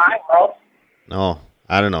trophy in my world. No,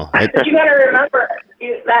 I don't know. But you got to remember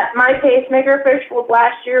that my pacemaker fish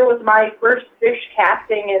last year was my first fish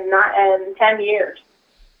casting in 10 years.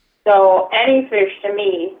 So any fish to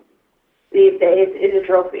me these days is a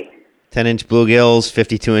trophy. 10-inch bluegills,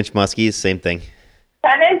 52-inch muskies, same thing.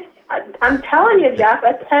 10-inch, I'm telling you, Jeff,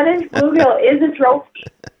 a 10-inch bluegill is a trophy.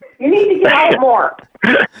 You need to get out more.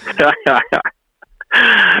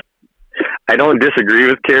 I don't disagrey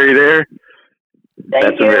with Carrie there.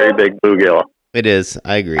 That's a very big bluegill. It is.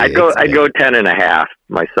 I agree. I'd go 10.5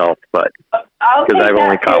 myself, but because I've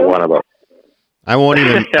only caught one of them. I won't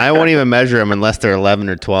even measure them unless they're 11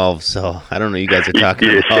 or 12. So I don't know. You guys are talking.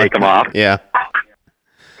 You just shake them off. Yeah.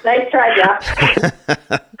 Nice try, Jeff.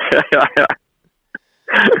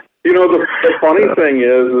 The funny thing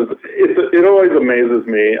is it always amazes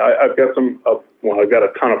me. I've got I've got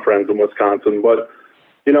a ton of friends in Wisconsin, but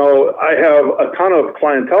I have a ton of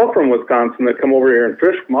clientele from Wisconsin that come over here and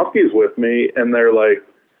fish muskies with me, and they're like,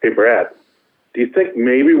 "Hey, Brad, do you think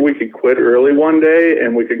maybe we could quit early one day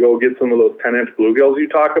and we could go get some of those 10-inch bluegills you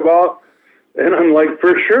talk about?" And I'm like,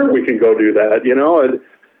 "For sure we can go do that."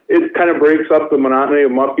 it kind of breaks up the monotony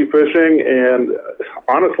of muskie fishing. And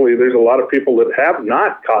honestly, there's a lot of people that have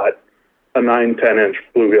not caught a 9-10 inch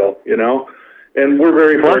bluegill, you know, and we're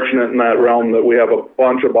very fortunate in that realm that we have a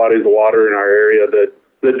bunch of bodies of water in our area that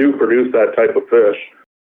do produce that type of fish.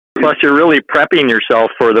 Plus, you're really prepping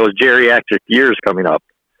yourself for those geriatric years coming up.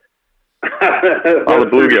 All the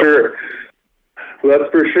bluegill. Sure. That's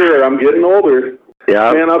for sure. I'm getting older.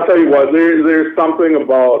 Yeah. And I'll tell you what, there's something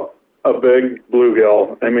about a big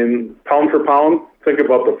bluegill. I mean, pound for pound, think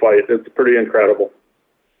about the fight. It's pretty incredible.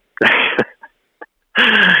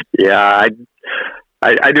 Yeah,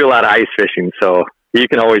 I do a lot of ice fishing, so you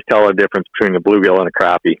can always tell the difference between a bluegill and a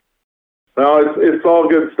crappie. No, it's all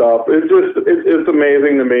good stuff. It's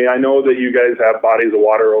amazing to me. I know that you guys have bodies of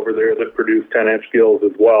water over there that produce 10-inch gills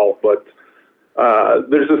as well, but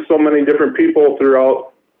there's just so many different people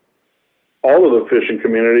throughout all of the fishing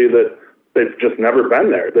community that they've just never been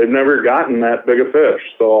there. They've never gotten that big a fish,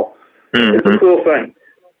 so It's a cool thing.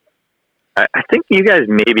 I think you guys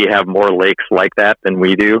maybe have more lakes like that than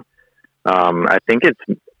we do. I think it's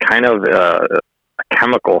kind of a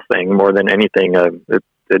chemical thing more than anything.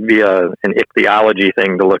 It'd be an ichthyology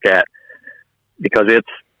thing to look at, because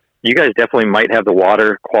you guys definitely might have the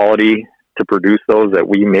water quality to produce those that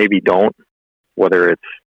we maybe don't, whether it's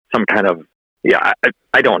some kind of,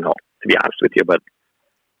 I don't know, to be honest with you, but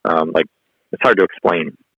it's hard to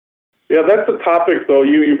explain. Yeah, that's a topic, though.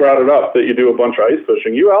 You brought it up, that you do a bunch of ice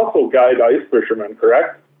fishing. You also guide ice fishermen,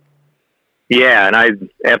 correct? Yeah, and I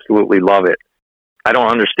absolutely love it. I don't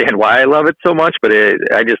understand why I love it so much, but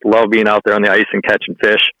I just love being out there on the ice and catching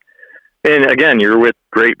fish. And again, you're with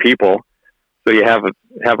great people, so you have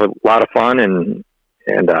a lot of fun. And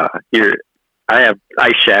I have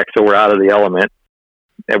ice shack, so we're out of the element.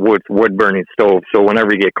 At wood burning stove, so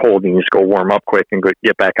whenever you get cold, you just go warm up quick and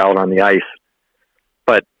get back out on the ice.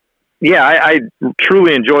 But yeah, I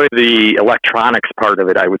truly enjoy the electronics part of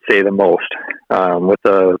it. I would say the most, with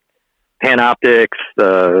the Panoptics,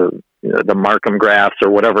 the Markham graphs,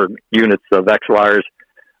 or whatever units of XLRs,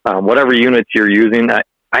 whatever units you're using.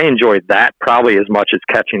 I enjoy that probably as much as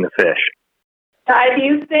catching the fish. Ty, do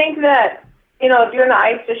you think that, doing the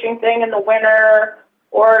ice fishing thing in the winter,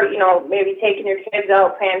 or, maybe taking your kids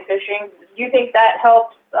out pan fishing, do you think that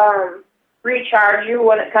helps recharge you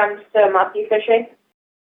when it comes to muskie fishing?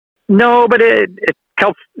 No, but it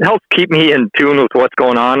helps keep me in tune with what's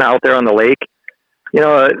going on out there on the lake.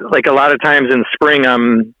 Like a lot of times in spring,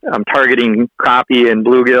 I'm targeting crappie and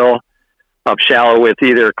bluegill up shallow with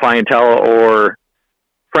either clientele or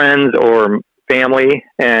friends or family,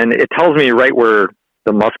 and it tells me right where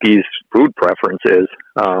the muskie's food preference is,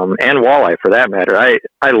 and walleye for that matter. I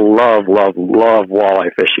love walleye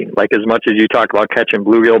fishing. Like, as much as you talk about catching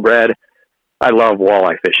bluegill, Brad, I love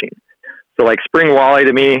walleye fishing. So like spring walleye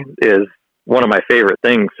to me is one of my favorite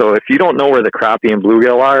things. So if you don't know where the crappie and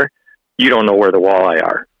bluegill are, you don't know where the walleye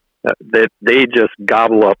are. They just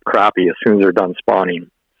gobble up crappie as soon as they're done spawning.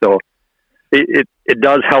 So it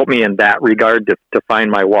does help me in that regard to find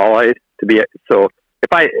my walleye to be. So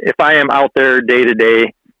if I am out there day to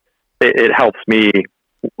day, it helps me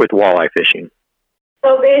with walleye fishing.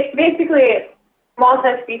 So basically,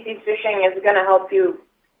 multi-species fishing is going to help you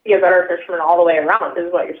be a better fisherman all the way around,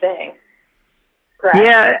 is what you're saying. Correct?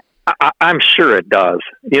 Yeah, I'm sure it does.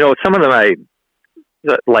 Some of them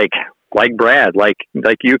like Brad, like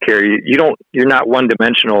you, Carrie, you're not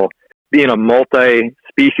one-dimensional. Being a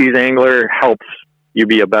multi-species angler helps you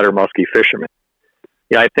be a better muskie fisherman.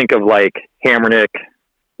 I think of like Hammernick,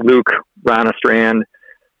 Luke Ronastrand.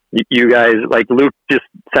 You guys, like Luke just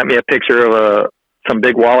sent me a picture of some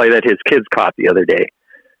big walleye that his kids caught the other day.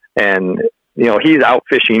 And, he's out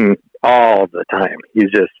fishing all the time.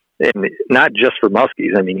 He's just, and not just for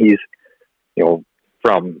muskies. I mean, he's,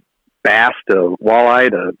 from bass to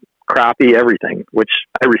walleye to crappie, everything, which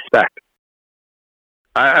I respect.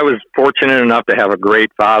 I was fortunate enough to have a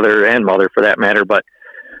great father and mother for that matter, but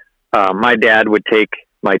my dad would take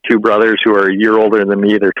my two brothers who are a year older than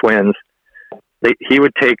me, they're twins. He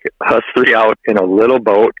would take us three out in a little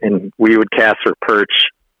boat, and we would cast for perch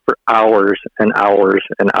for hours and hours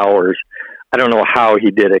and hours. I don't know how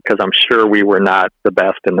he did it, because I'm sure we were not the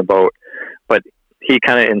best in the boat, but he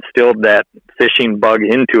kind of instilled that fishing bug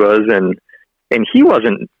into us, and he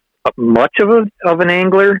wasn't much of an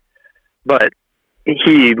angler, but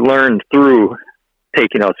he learned through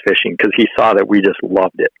taking us fishing because he saw that we just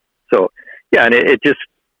loved it. So yeah, and it just,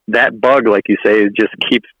 that bug, like you say, it just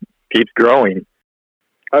keeps growing.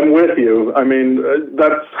 I'm with you. I mean,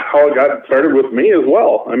 that's how it got started with me as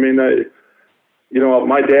well. I mean,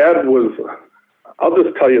 my dad was, I'll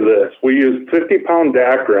just tell you this, we used 50-pound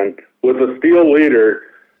Dacron with a steel leader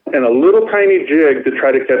and a little tiny jig to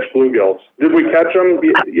try to catch bluegills. Did we catch them?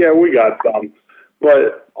 Yeah, we got some.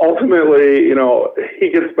 But ultimately, you know, he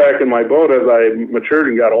gets back in my boat as I matured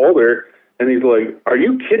and got older, and he's like, "Are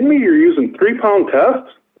you kidding me? You're using 3-pound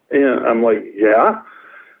tests?" And I'm like, "Yeah."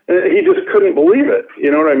 And he just couldn't believe it.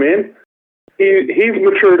 You know what I mean? He's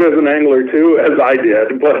matured as an angler too, as I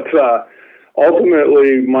did. But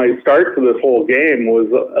ultimately, my start to this whole game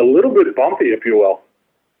was a little bit bumpy, if you will.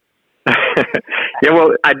 Yeah,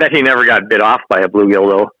 well, I bet he never got bit off by a bluegill,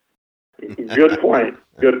 though. Good point.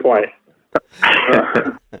 Good point.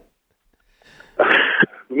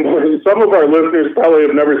 Some of our listeners probably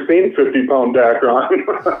have never seen 50-pound Dacron.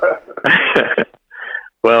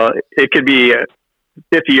 Well, it could be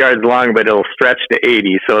 50 yards long, but it'll stretch to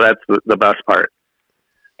 80, so that's the best part.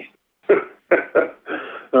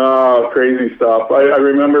 Oh, crazy stuff. I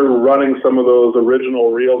remember running some of those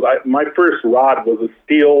original reels. My first rod was a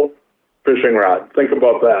steel fishing rod. Think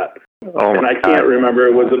about that. Oh, and I can't remember.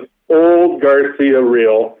 It was an old Garcia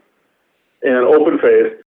reel and open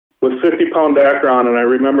face with 50-pound Dacron, and I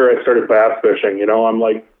remember I started bass fishing. You know, I'm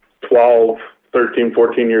like 12, 13,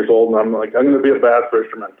 14 years old, and I'm like, I'm going to be a bass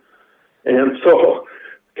fisherman. And so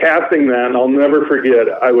casting that, I'll never forget,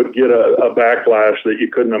 I would get a backlash that you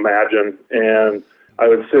couldn't imagine, and I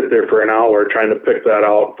would sit there for an hour trying to pick that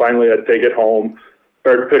out. Finally, I'd take it home,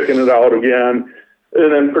 start picking it out again,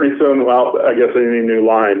 and then pretty soon, well, I guess I need a new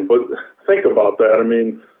line. But think about that. I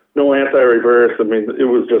mean, no anti-reverse. I mean, it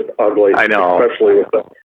was just ugly. I know. Especially with that.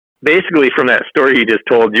 Basically, from that story you just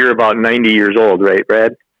told, you're about 90 years old, right,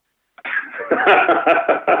 Brad?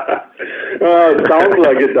 It sounds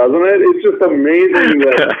like it, doesn't it? It's just amazing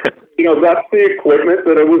that, you know, that's the equipment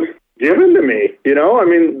that it was given to me. You know, I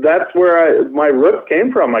mean, that's where my roots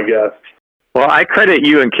came from, I guess. Well, I credit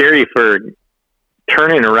you and Carrie for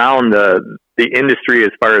turning around the industry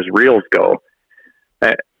as far as reels go.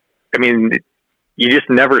 I mean, you just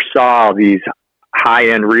never saw these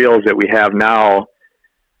high-end reels that we have now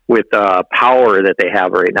with power that they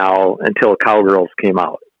have right now until Cowgirls came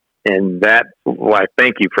out. And that, well, I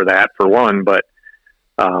thank you for that, for one, but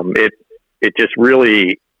it just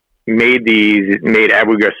really made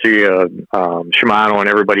Abu Garcia, Shimano, and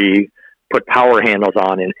everybody put power handles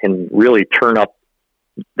on and really turn up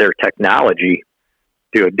their technology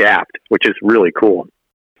to adapt, which is really cool.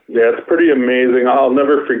 Yeah, it's pretty amazing. I'll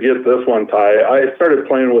never forget this one, Ty. I started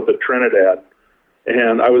playing with the Trinidad,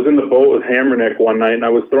 and I was in the boat with Hammernick one night, and I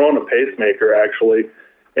was throwing a pacemaker, actually,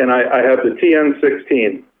 and I have the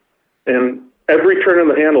TN16, and every turn of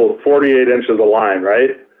the handle is 48 inches of line,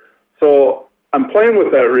 right? So I'm playing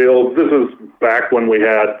with that reel. This is back when we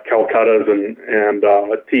had Calcuttas and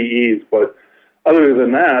TEs, but other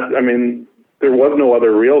than that, I mean, there was no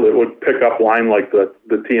other reel that would pick up line like the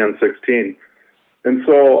TN16. And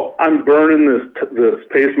so I'm burning this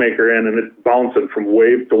pacemaker in, and it's bouncing from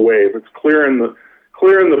wave to wave. It's clearing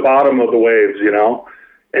the bottom of the waves, you know.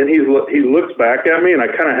 And he looks back at me, and I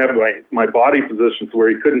kind of have my body position to where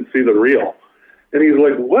he couldn't see the reel. And he's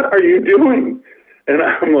like, "What are you doing?" And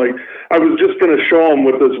I'm like, I was just going to show him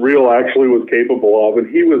what this reel actually was capable of, and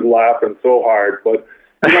he was laughing so hard. But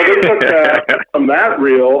you know, they took that from that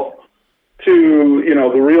reel to, you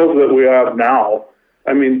know, the reels that we have now.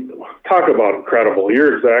 I mean, talk about incredible.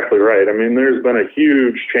 You're exactly right. I mean, there's been a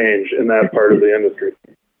huge change in that part of the industry.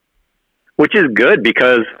 Which is good,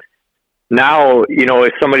 because now, you know,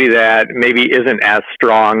 if somebody that maybe isn't as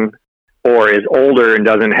strong or is older and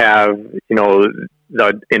doesn't have, you know,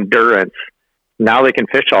 the endurance, now they can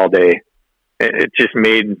fish all day. It just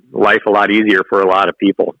made life a lot easier for a lot of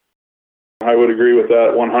people. I would agree with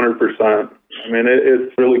that 100%. I mean,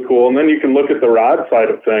 it's really cool. And then you can look at the rod side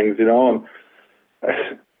of things, you know,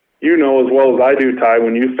 and you know as well as I do, Ty,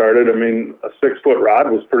 when you started, I mean, a 6-foot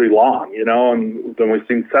rod was pretty long, you know, and then we've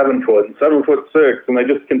seen 7 foot and 7'6", and they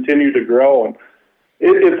just continue to grow. And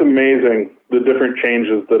it's amazing the different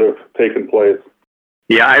changes that have taken place.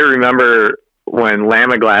 Yeah, I remember when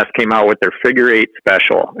Lamiglas came out with their figure 8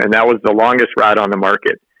 special, and that was the longest rod on the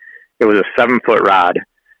market. It was a 7-foot rod.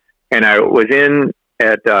 And I was in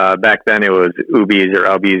at, back then it was Ubi's or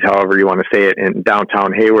Ubbies, however you want to say it, in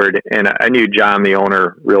downtown Hayward. And I knew John, the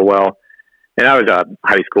owner, real well. And I was a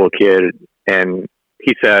high school kid. And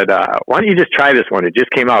he said, why don't you just try this one? It just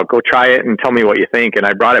came out. Go try it and tell me what you think. And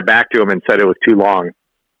I brought it back to him and said it was too long.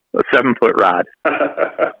 A 7-foot rod.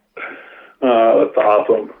 That's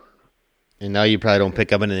awesome. And now you probably don't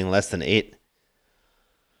pick up anything less than 8.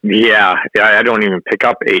 Yeah, I don't even pick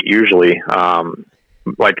up 8 usually.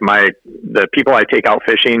 Like the people I take out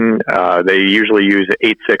fishing, they usually use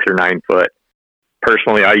 8, 6, or 9 foot.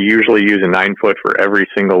 Personally, I usually use a 9 foot for every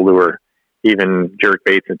single lure, even jerk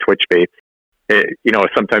baits and twitch baits.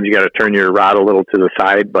 Sometimes you got to turn your rod a little to the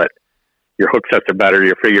side, but your hook sets are better,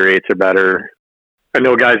 your figure eights are better. I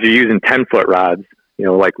know guys are using 10-foot rods,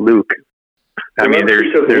 like Luke. I mean, there's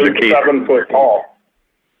a case 7 foot tall.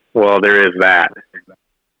 Well, there is that,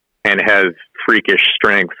 and has freakish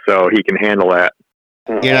strength, so he can handle that.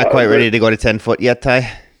 You're not quite ready to go to 10 foot yet,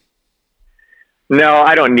 Ty? No,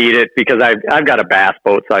 I don't need it because I've got a bass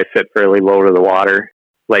boat, so I sit fairly low to the water.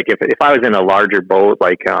 Like if I was in a larger boat,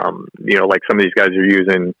 like like some of these guys are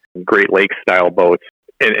using Great Lakes style boats,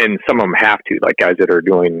 and some of them have to, like guys that are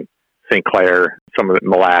doing St. Clair, some of the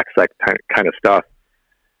Mille Lacs, that kind of stuff.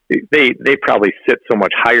 They probably sit so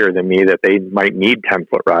much higher than me that they might need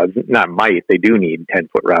 10-foot rods. Not might, they do need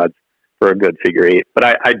 10-foot rods for a good figure eight, but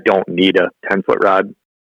I don't need a 10-foot rod.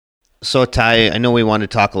 So Ty, I know we want to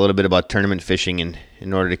talk a little bit about tournament fishing, and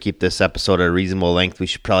in order to keep this episode at a reasonable length, we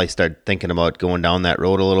should probably start thinking about going down that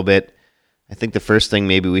road a little bit. I think the first thing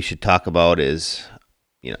maybe we should talk about is,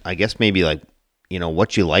 I guess maybe like,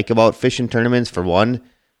 what you like about fishing tournaments for one.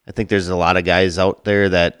 I think there's a lot of guys out there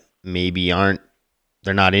that maybe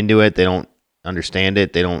they're not into it. They don't understand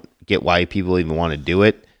it. They don't get why people even want to do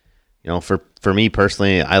it. For me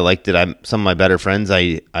personally, I liked it. Some of my better friends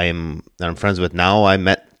that I'm friends with now, I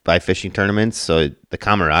met by fishing tournaments. So the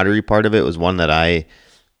camaraderie part of it was one that I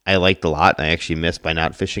liked a lot, and I actually missed by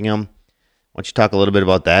not fishing them. Why don't you talk a little bit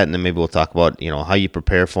about that, and then maybe we'll talk about, how you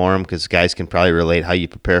prepare for them, because guys can probably relate how you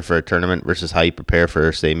prepare for a tournament versus how you prepare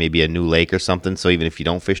for, say, maybe a new lake or something. So even if you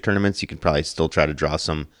don't fish tournaments, you can probably still try to draw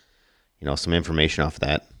some information off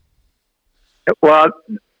that. Well,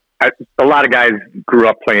 a lot of guys grew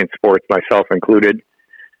up playing sports, myself included,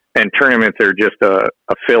 and tournaments are just a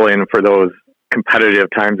fill-in for those competitive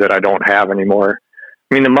times that I don't have anymore.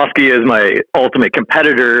 I mean, the muskie is my ultimate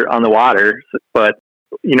competitor on the water, but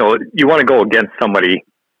you want to go against somebody,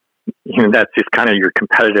 that's just kind of your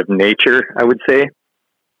competitive nature, I would say.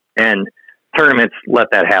 And tournaments let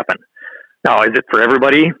that happen. Now, is it for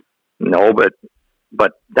everybody? No, but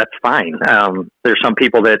that's fine. There's some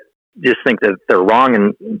people that just think that they're wrong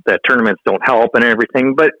and that tournaments don't help and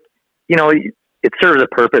everything, but it serves a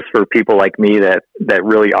purpose for people like me that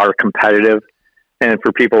really are competitive. And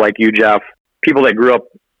for people like you, Jeff, people that grew up,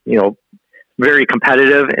 very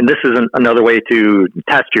competitive. And this is another way to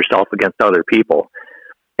test yourself against other people.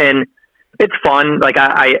 And it's fun. Like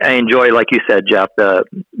I enjoy, like you said, Jeff, the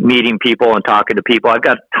meeting people and talking to people. I've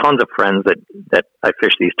got tons of friends that I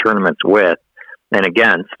fish these tournaments with and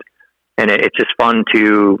against. And it's just fun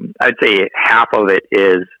I'd say half of it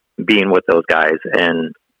is being with those guys.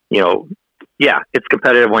 And, it's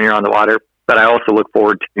competitive when you're on the water, but I also look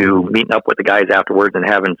forward to meeting up with the guys afterwards and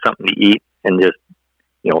having something to eat and just,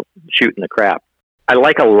 shooting the crap. I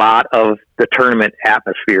like a lot of the tournament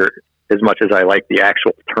atmosphere as much as I like the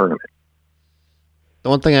actual tournament. The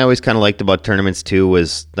one thing I always kind of liked about tournaments too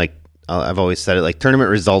was, like, I've always said it, like,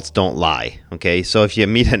 tournament results don't lie. Okay. So if you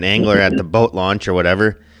meet an angler at the boat launch or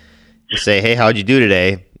whatever, you say, hey, how'd you do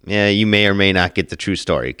today? Yeah, you may or may not get the true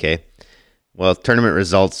story. Okay. Well, tournament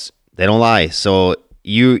results, they don't lie. So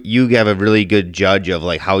you have a really good judge of,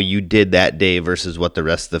 like, how you did that day versus what the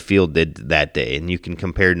rest of the field did that day. And you can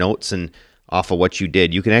compare notes and off of what you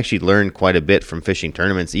did. You can actually learn quite a bit from fishing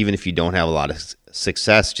tournaments, even if you don't have a lot of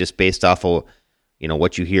success, just based off of,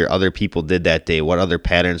 what you hear other people did that day, what other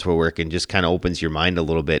patterns were working, just kind of opens your mind a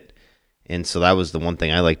little bit. And so that was the one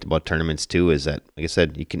thing I liked about tournaments too, is that, like I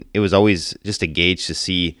said, it was always just a gauge to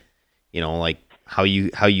see, like how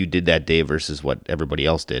you did that day versus what everybody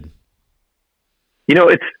else did.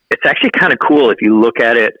 It's actually kind of cool if you look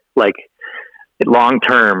at it like long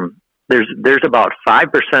term. There's about 5%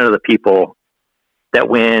 of the people that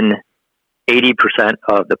win 80%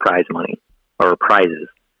 of the prize money or prizes.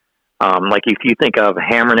 Like if you think of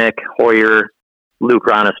Hammernick, Hoyer, Luke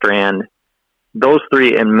Ronestrand, those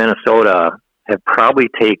three in Minnesota have probably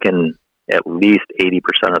taken at least 80%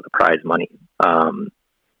 of the prize money.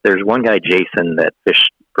 There's one guy, Jason, that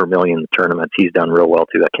fished Vermilion tournaments. He's done real well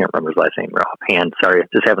too. I can't remember his last name offhand. Sorry,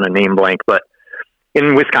 just having a name blank. But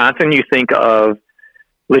in Wisconsin, you think of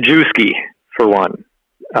Lejewski for one.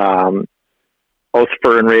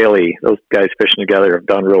 Osfer and Rayleigh, those guys fishing together have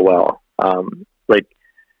done real well.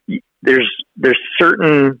 There's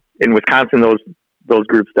certain in Wisconsin those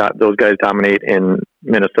groups those guys dominate. In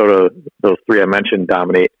Minnesota, those three I mentioned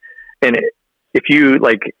dominate. And if you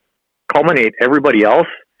culminate everybody else,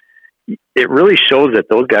 it really shows that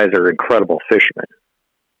those guys are incredible fishermen.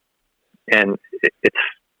 And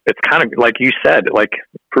it's kind of like you said, like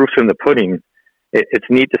proof's in the pudding. It's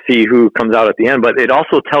neat to see who comes out at the end, but it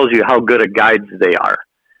also tells you how good at guides they are,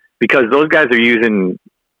 because those guys are using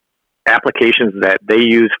applications that they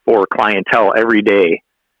use for clientele every day.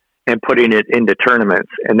 and putting it into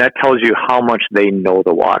tournaments. And that tells you how much they know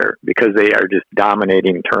the water, because they are just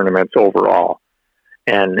dominating tournaments overall.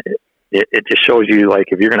 And it just shows you, like,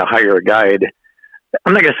 if you're going to hire a guide,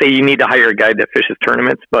 I'm not going to say you need to hire a guide that fishes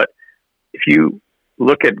tournaments, but if you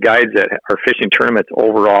look at guides that are fishing tournaments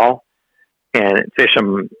overall and fish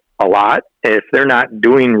them a lot, if they're not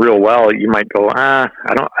doing real well, you might go, I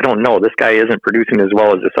don't know. This guy isn't producing as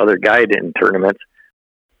well as this other guide in tournaments.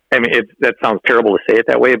 I mean, that sounds terrible to say it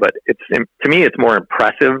that way, but to me, it's more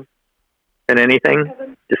impressive than anything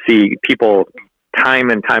to see people time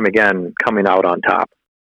and time again coming out on top.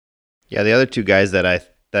 Yeah, the other two guys that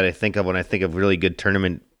I think of when I think of really good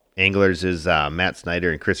tournament anglers is Matt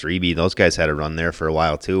Snyder and Chris Reby. Those guys had a run there for a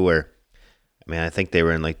while too, where, I mean, I think they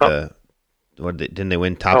were in like didn't they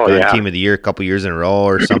win Top Gun Team of the Year a couple years in a row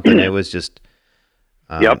or something? It was just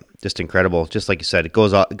just incredible. Just like you said, it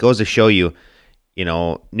goes to show you,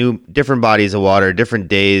 different bodies of water, different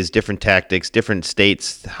days, different tactics, different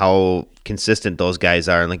states, how consistent those guys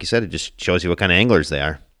are. And like you said, it just shows you what kind of anglers they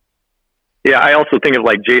are. Yeah, I also think of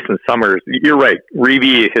like Jason Summers. You're right.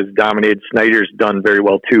 Reby has dominated. Snyder's done very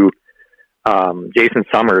well too. Jason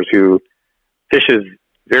Summers, who fishes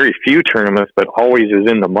very few tournaments, but always is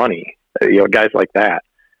in the money. Guys like that.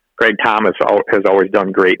 Greg Thomas has always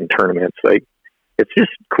done great in tournaments. Like, it's just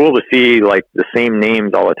cool to see like the same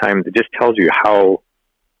names all the time. It just tells you how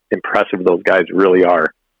impressive those guys really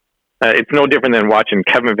are. It's no different than watching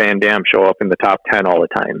Kevin Van Dam show up in the top 10 all the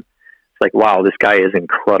time. It's like, wow, this guy is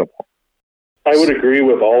incredible. I would agree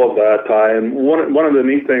with all of that, Ty. And one of the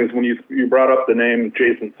neat things when you brought up the name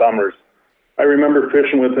Jason Summers, I remember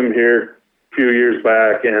fishing with him here a few years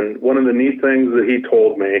back, and one of the neat things that he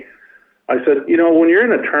told me, I said, when you're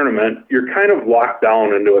in a tournament, you're kind of locked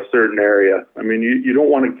down into a certain area. I mean, you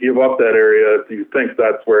don't want to give up that area if you think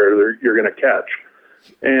that's where you're going to catch.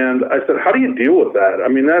 And I said, how do you deal with that? I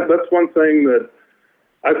mean, that's one thing that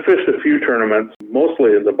I've fished a few tournaments,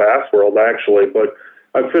 mostly in the bass world, actually, but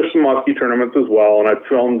I've fished some muskie tournaments as well, and I've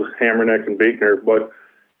filmed Hammerneck and Beekner, but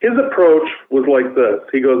his approach was like this.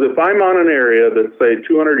 He goes, if I'm on an area that's, say,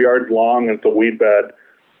 200 yards long and it's a weed bed,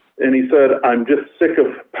 and he said, I'm just sick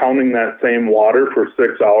of pounding that same water for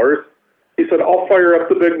 6 hours, he said, I'll fire up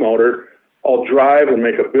the big motor, I'll drive and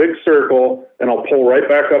make a big circle, and I'll pull right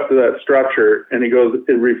back up to that structure, and he goes,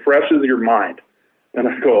 it refreshes your mind. And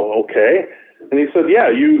I go, okay. And he said, yeah,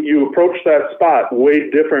 you approach that spot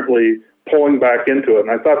way differently pulling back into it.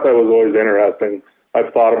 And I thought that was always interesting.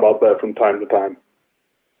 I've thought about that from time to time.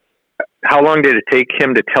 How long did it take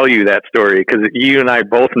him to tell you that story? Because you and I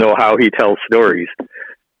both know how he tells stories.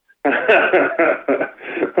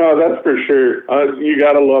 Oh, that's for sure. You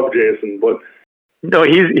got to love Jason. But no,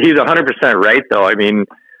 he's 100% right, though. I mean,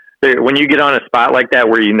 when you get on a spot like that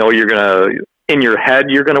where you're going to, in your head,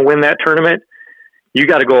 you're going to win that tournament, you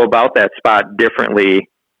got to go about that spot differently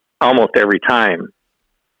almost every time.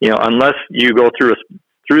 Unless you go through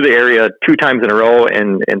the area 2 times in a row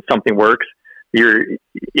and something works,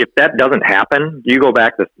 if that doesn't happen, you go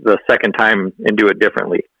back the second time and do it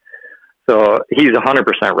differently. So he's 100%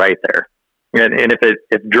 right there. And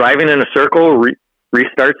if driving in a circle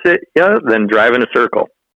restarts it, then drive in a circle.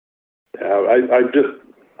 Yeah,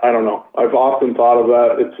 I don't know. I've often thought of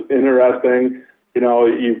that. It's interesting.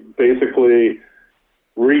 You basically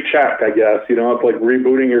recheck, I guess. It's like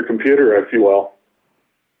rebooting your computer, if you will.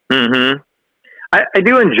 Mm-hmm. I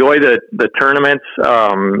do enjoy the tournaments.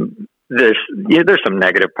 There's some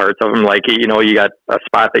negative parts of them, like you got a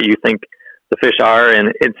spot that you think the fish are,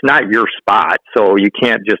 and it's not your spot, so you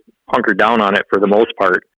can't just hunker down on it for the most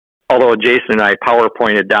part. Although Jason and I power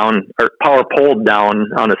polled down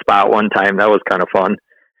on a spot one time, that was kind of fun.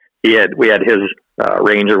 We had his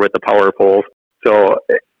Ranger with the power poles. So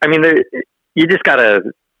I mean, you just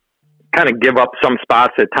gotta kind of give up some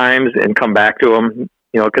spots at times and come back to them.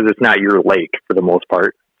 Because it's not your lake for the most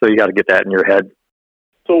part. So you got to get that in your head.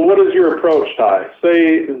 So what is your approach, Ty?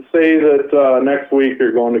 Say that next week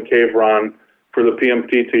you're going to Cave Run for the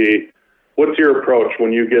PMTT. What's your approach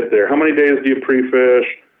when you get there? How many days do you pre-fish?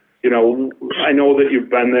 I know that you've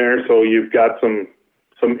been there, so you've got some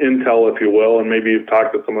intel, if you will, and maybe you've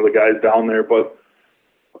talked to some of the guys down there. But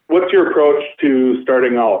what's your approach to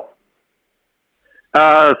starting out?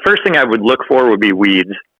 First thing I would look for would be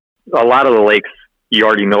weeds. A lot of the lakes, you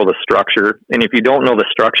already know the structure. And if you don't know the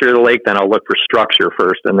structure of the lake, then I'll look for structure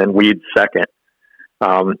first and then weeds second.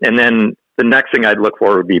 And then the next thing I'd look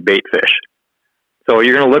for would be bait fish. So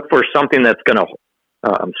you're going to look for something that's going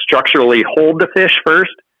to structurally hold the fish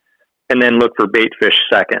first and then look for bait fish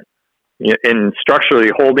second. And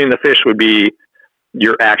structurally holding the fish would be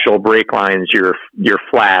your actual break lines, your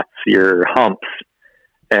flats, your humps.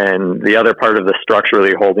 and the other part of the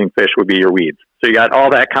structurally holding fish would be your weeds. So you got all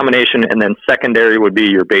that combination, and then secondary would be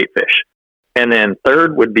your bait fish. And then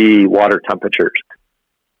third would be water temperatures.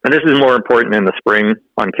 And this is more important in the spring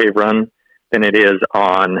on Cave Run than it is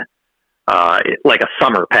on like a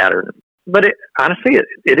summer pattern. But honestly,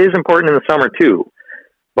 it is important in the summer too.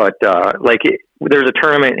 But there's a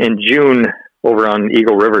tournament in June over on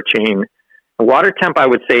Eagle River Chain. The water temp, I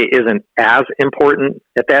would say, isn't as important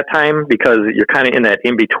at that time because you're kind of in that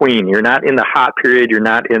in-between. You're not in the hot period. You're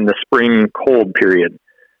not in the spring cold period.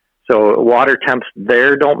 So water temps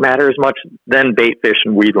there don't matter as much. Then bait fish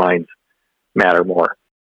and weed lines matter more.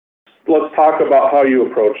 Let's talk about how you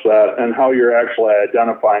approach that and how you're actually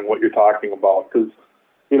identifying what you're talking about. Because,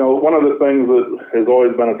 you know, one of the things that has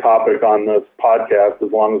always been a topic on this podcast,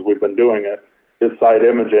 as long as we've been doing it, is side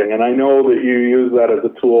imaging. And I know that you use that as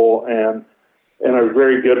a tool and are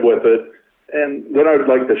very good with it. And then I would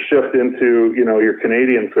like to shift into, you know, your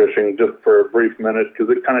Canadian fishing just for a brief minute, because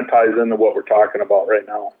it kind of ties into what we're talking about right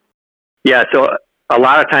now. Yeah, so a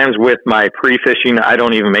lot of times with my pre-fishing, I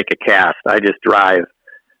don't even make a cast. I just drive.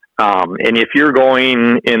 And if you're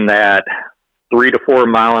going in that 3 to 4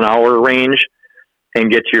 mile an hour range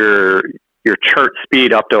and get your chart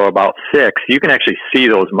speed up to about 6, you can actually see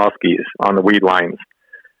those muskies on the weed lines.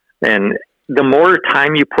 And the more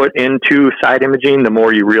time you put into side imaging, the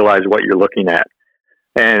more you realize what you're looking at.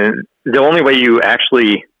 And the only way you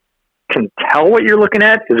actually can tell what you're looking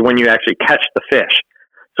at is when you actually catch the fish.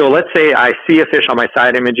 So let's say I see a fish on my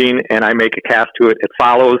side imaging and I make a cast to it. It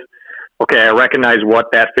follows. Okay, I recognize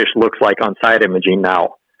what that fish looks like on side imaging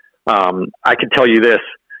now. I can tell you this.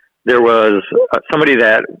 There was somebody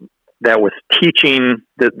that was teaching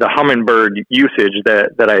the hummingbird usage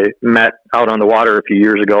that I met out on the water a few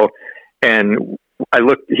years ago. And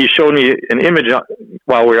he showed me an image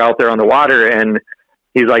while we were out there on the water, and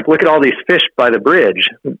he's like, look at all these fish by the bridge,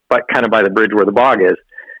 but kind of by the bridge where the bog is.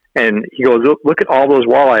 And he goes, look at all those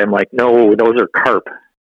walleye. I'm like, no, those are carp.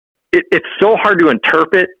 It's so hard to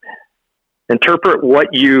interpret what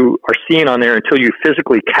you are seeing on there until you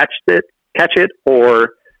physically catch it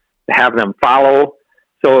or have them follow.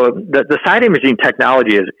 So the side imaging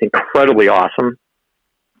technology is incredibly awesome,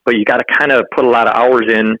 but you got to kind of put a lot of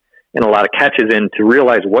hours in and a lot of catches in to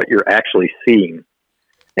realize what you're actually seeing.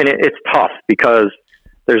 And it's tough because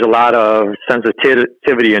there's a lot of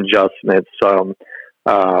sensitivity adjustments,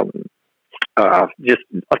 just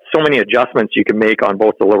so many adjustments you can make on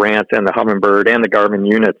both the Lowrance and the Humminbird and the Garmin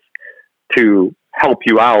units to help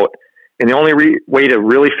you out. And the only way to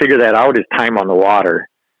really figure that out is time on the water.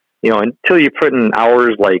 You know, until you put in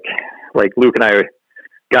hours like Luke and I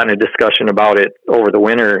got in a discussion about it over the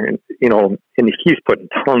winter, and, you know, and he's putting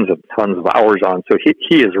tons of hours on. So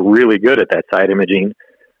he is really good at that side imaging.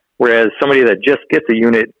 Whereas somebody that just gets a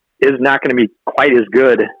unit is not going to be quite as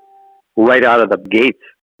good right out of the gates.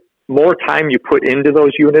 More time you put into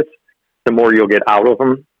those units, the more you'll get out of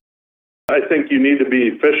them. I think you need to be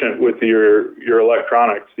efficient with your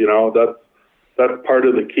electronics. You know, that's part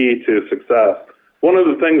of the key to success. One of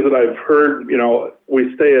the things that I've heard, you know,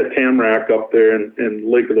 we stay at Tamarack up there in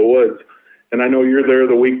Lake of the Woods, and I know you're there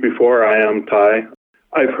the week before I am, Ty.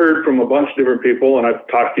 I've heard from a bunch of different people, and I've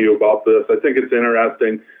talked to you about this. I think it's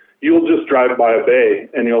interesting. You'll just drive by a bay,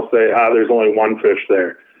 and you'll say, there's only one fish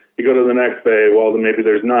there. You go to the next bay, well, then maybe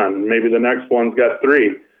there's none. Maybe the next one's got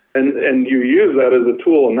 3. And you use that as a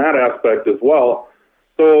tool in that aspect as well.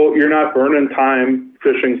 So you're not burning time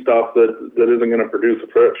fishing stuff that isn't going to produce a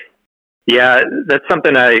fish. Yeah, that's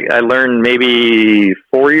something I learned maybe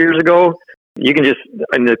 4 years ago. You can just,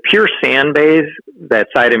 in the pure sand bays, that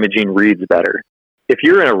side imaging reads better. If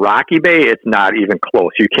you're in a rocky bay, it's not even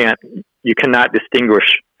close. You cannot distinguish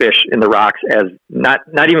fish in the rocks as not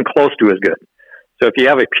even close to as good. So if you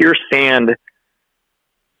have a pure sand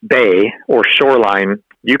bay or shoreline,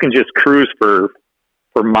 you can just cruise for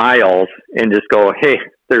miles and just go, hey,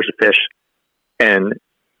 there's a fish. And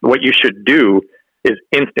what you should do is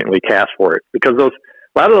instantly cast for it, because a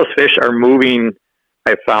lot of those fish are moving,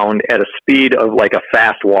 I found, at a speed of like a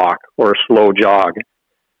fast walk or a slow jog.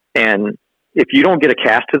 And if you don't get a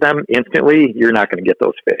cast to them instantly, you're not going to get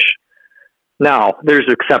those fish. Now, there's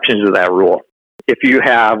exceptions to that rule. If you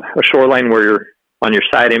have a shoreline where you're on your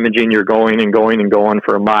side imaging, you're going and going and going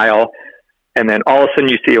for a mile, and then all of a sudden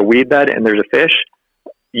you see a weed bed and there's a fish,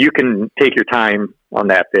 you can take your time on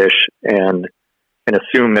that fish and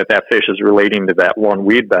assume that fish is relating to that one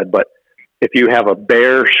weed bed. But if you have a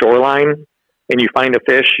bare shoreline and you find a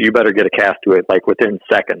fish, you better get a cast to it like within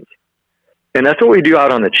seconds. And that's what we do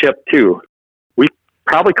out on the chip too. We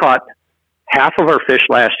probably caught half of our fish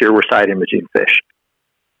last year were side imaging fish,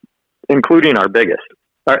 including our biggest,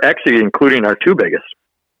 including our 2 biggest.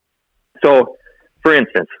 So, for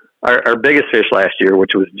instance, our biggest fish last year,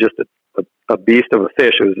 which was just a beast of a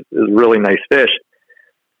fish, it was a really nice fish.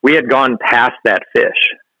 We had gone past that fish,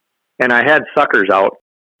 and I had suckers out,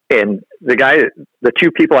 and the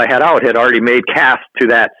two people I had out had already made casts to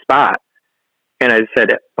that spot. And I said,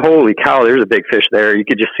 holy cow, there's a big fish there. You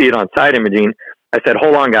could just see it on side imaging. I said,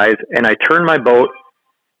 hold on, guys. And I turned my boat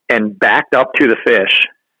and backed up to the fish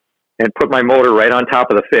and put my motor right on top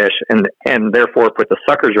of the fish, and therefore put the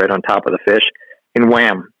suckers right on top of the fish, and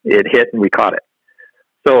wham, it hit and we caught it.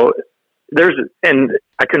 So and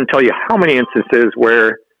I couldn't tell you how many instances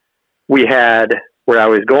where I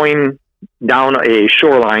was going down a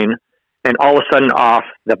shoreline, and all of a sudden off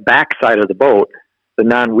the back side of the boat, the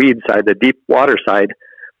non-weed side, the deep water side,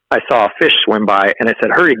 I saw a fish swim by, and I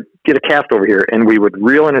said, hurry, get a cast over here. And we would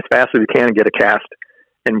reel in as fast as we can and get a cast,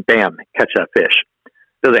 and bam, catch that fish.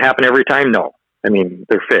 Does it happen every time? No. I mean,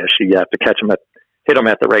 they're fish. You have to hit them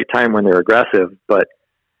at the right time when they're aggressive, but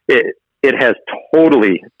it has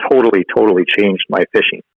totally changed my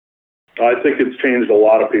fishing. I think it's changed a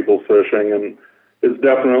lot of people's fishing, and it's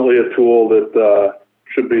definitely a tool that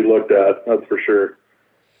should be looked at. That's for sure.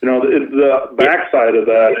 The backside of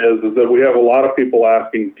that is that we have a lot of people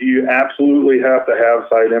asking, do you absolutely have to have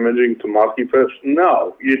side imaging to musky fish?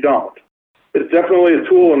 No, you don't. It's definitely a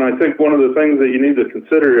tool, and I think one of the things that you need to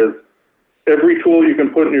consider is every tool you can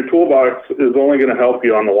put in your toolbox is only going to help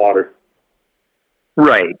you on the water.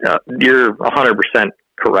 Right. You're 100%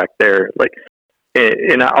 correct there. Like,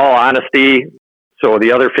 in all honesty, so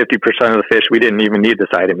the other 50% of the fish, we didn't even need the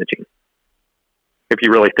side imaging, if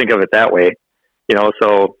you really think of it that way.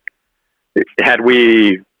 So had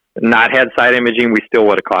we not had side imaging, we still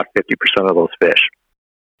would have caught 50% of those fish.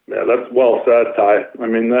 Yeah, that's well said, Ty. I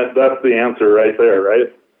mean, that's the answer right there,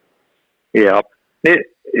 right? Yeah. It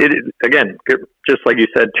again, just like you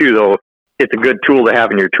said too, though, it's a good tool to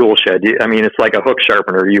have in your tool shed. I mean, it's like a hook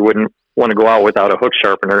sharpener. You wouldn't want to go out without a hook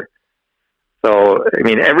sharpener. So, I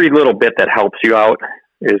mean, every little bit that helps you out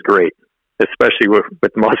is great, especially with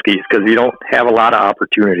muskies, because you don't have a lot of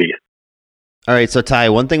opportunities. All right, so Ty,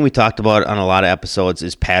 one thing we talked about on a lot of episodes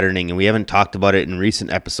is patterning, and we haven't talked about it in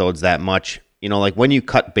recent episodes that much. Like when you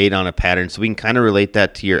cut bait on a pattern, so we can kind of relate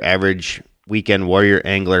that to your average weekend warrior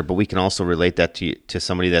angler, but we can also relate that to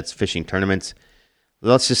somebody that's fishing tournaments.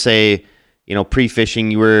 Let's just say,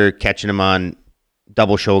 pre-fishing, you were catching them on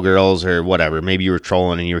double showgirls or whatever. Maybe you were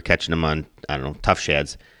trolling and you were catching them on, I don't know, tough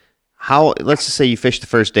shads. Let's just say you fished the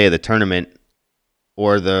first day of the tournament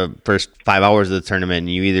or the first 5 hours of the tournament, and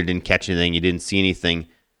you either didn't catch anything, you didn't see anything.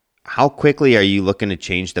 How quickly are you looking to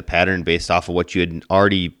change the pattern based off of what you had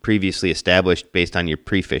already previously established based on your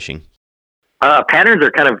pre-fishing? Patterns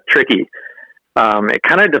are kind of tricky. It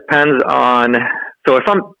kind of depends on, so if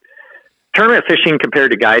I'm tournament fishing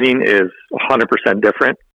compared to guiding is 100%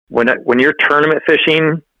 different. When you're tournament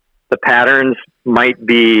fishing, the patterns might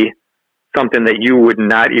be something that you would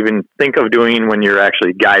not even think of doing when you're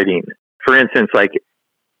actually guiding. For instance,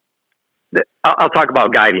 I'll talk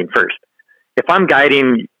about guiding first. If I'm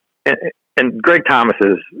guiding, and Greg Thomas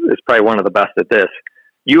is probably one of the best at this,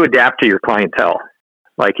 you adapt to your clientele.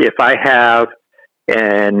 Like if I have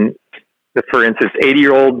for instance,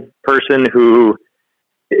 80-year-old person who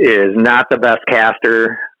is not the best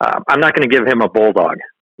caster, I'm not going to give him a bulldog.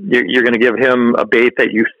 You're going to give him a bait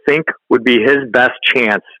that you think would be his best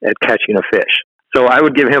chance at catching a fish. So I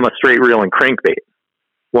would give him a straight reel and crankbait,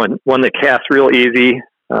 one that casts real easy,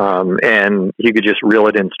 and he could just reel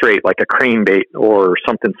it in straight, like a crane bait or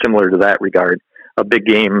something similar to that regard, a big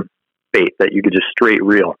game bait that you could just straight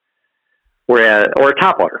reel, or a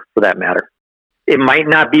topwater for that matter. It might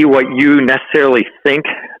not be what you necessarily think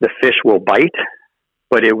the fish will bite,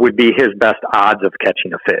 but it would be his best odds of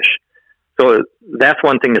catching a fish. So that's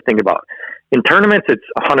one thing to think about. In tournaments, it's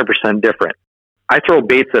 100% different. I throw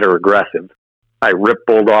baits that are aggressive. I rip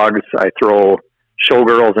bulldogs. I throw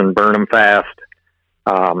showgirls and burn them fast.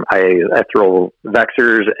 I throw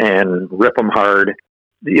vexers and rip them hard.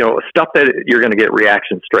 Stuff that you're going to get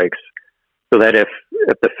reaction strikes. So that if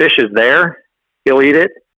the fish is there, he'll eat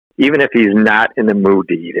it, even if he's not in the mood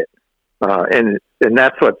to eat it. And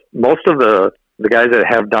that's what most of the guys that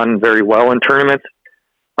have done very well in tournaments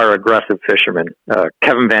are aggressive fishermen.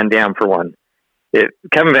 Kevin Van Dam, for one.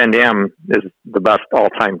 Kevin Van Dam is the best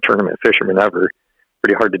all-time tournament fisherman ever.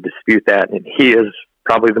 Pretty hard to dispute that. And he is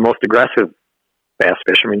probably the most aggressive bass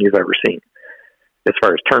fisherman you've ever seen as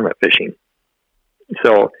far as tournament fishing.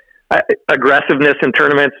 So aggressiveness in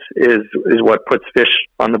tournaments is what puts fish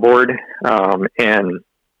on the board. And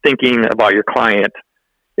thinking about your client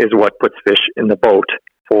is what puts fish in the boat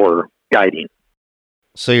for guiding.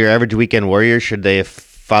 So your average weekend warrior, should they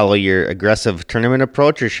follow your aggressive tournament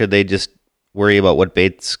approach, or should they just worry about what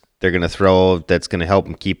baits they're going to throw that's going to help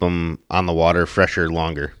them keep them on the water fresher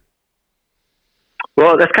longer?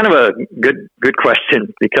 Well, that's kind of a good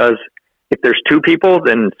question, because if there's two people,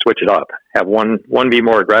 then switch it up. Have one be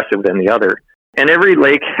more aggressive than the other. And every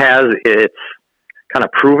lake has its kind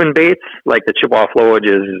of proven baits, like the Chippewa flowage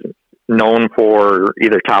is known for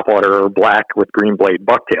either topwater or black with green blade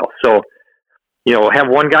bucktail. So, have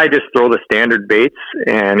one guy just throw the standard baits,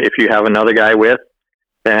 and if you have another guy with,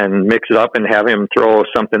 then mix it up and have him throw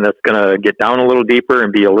something that's going to get down a little deeper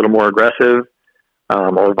and be a little more aggressive,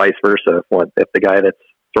 or vice versa. If the guy that's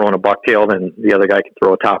throwing a bucktail, then the other guy can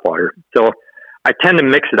throw a topwater. So I tend to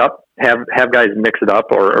mix it up, have guys mix it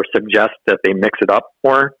up, or suggest that they mix it up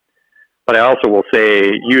more. But I also will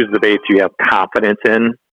say use the baits you have confidence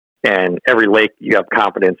in, and every lake you have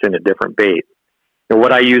confidence in a different bait. And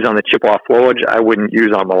what I use on the Chippewa flowage, I wouldn't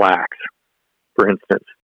use on Mille Lacs, for instance,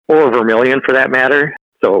 or Vermilion for that matter.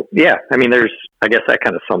 So yeah, I guess that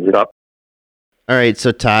kind of sums it up. All right,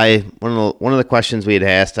 so Ty, one of the questions we had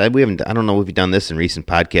asked, I don't know if we've done this in recent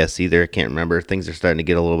podcasts either. I can't remember. Things are starting to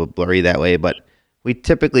get a little bit blurry that way, but we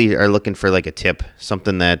typically are looking for like a tip,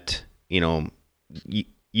 something that you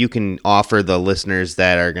can offer the listeners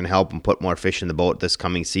that are going to help them put more fish in the boat this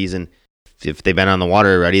coming season. If they've been on the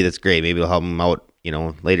water already, that's great. Maybe it'll help them out,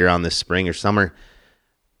 later on this spring or summer.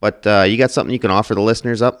 But you got something you can offer the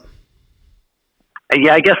listeners up?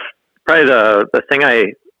 Yeah, I guess probably the thing I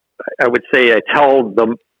would say I tell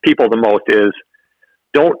the people the most is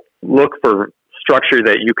don't look for structure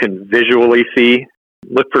that you can visually see.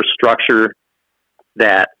 Look for structure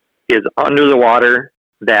that is under the water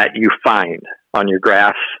that you find on your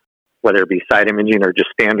graphs, whether it be side imaging or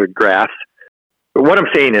just standard graphs. But what I'm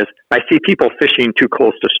saying is I see people fishing too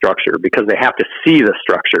close to structure because they have to see the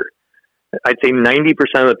structure. I'd say 90%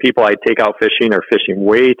 of the people I take out fishing are fishing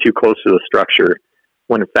way too close to the structure,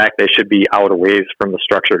 when in fact they should be out a ways from the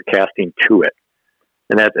structure casting to it.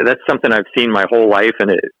 And that's something I've seen my whole life,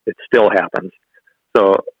 and it still happens.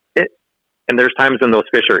 And there's times when those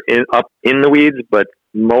fish are up in the weeds, but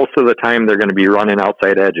most of the time they're going to be running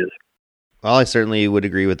outside edges. Well, I certainly would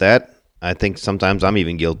agree with that. I think sometimes I'm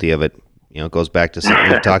even guilty of it. It goes back to something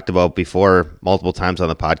we've talked about before multiple times on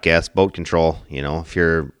the podcast, boat control. If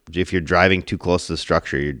you're driving too close to the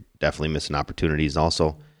structure, you're definitely missing opportunities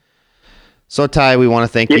also. So Ty, we want to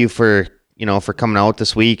thank you for coming out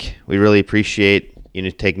this week. We really appreciate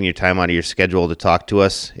taking your time out of your schedule to talk to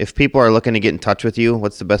us. If people are looking to get in touch with you,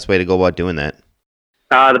 what's the best way to go about doing that?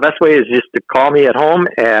 The best way is just to call me at home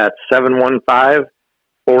at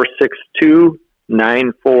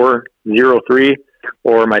 715-462-9403,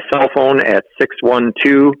 or my cell phone at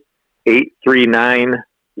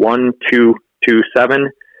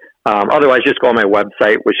 612-839-1227. Otherwise, just go on my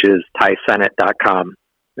website, which is tysenate.com,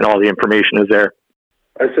 and all the information is there.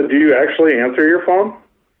 I said, do you actually answer your phone?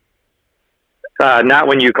 Not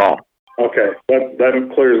when you call. Okay,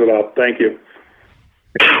 that clears it up. Thank you.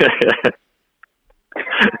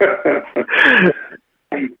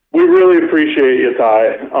 We really appreciate you,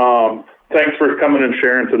 Ty. Thanks for coming and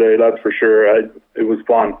sharing today. That's for sure. It was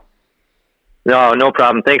fun. No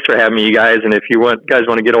problem. Thanks for having me, you guys. And if you guys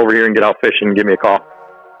want to get over here and get out fishing, give me a call.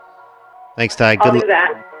 Thanks, Ty. I'll do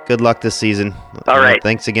that. Good luck this season. All right.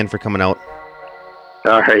 Thanks again for coming out.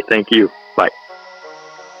 All right. Thank you.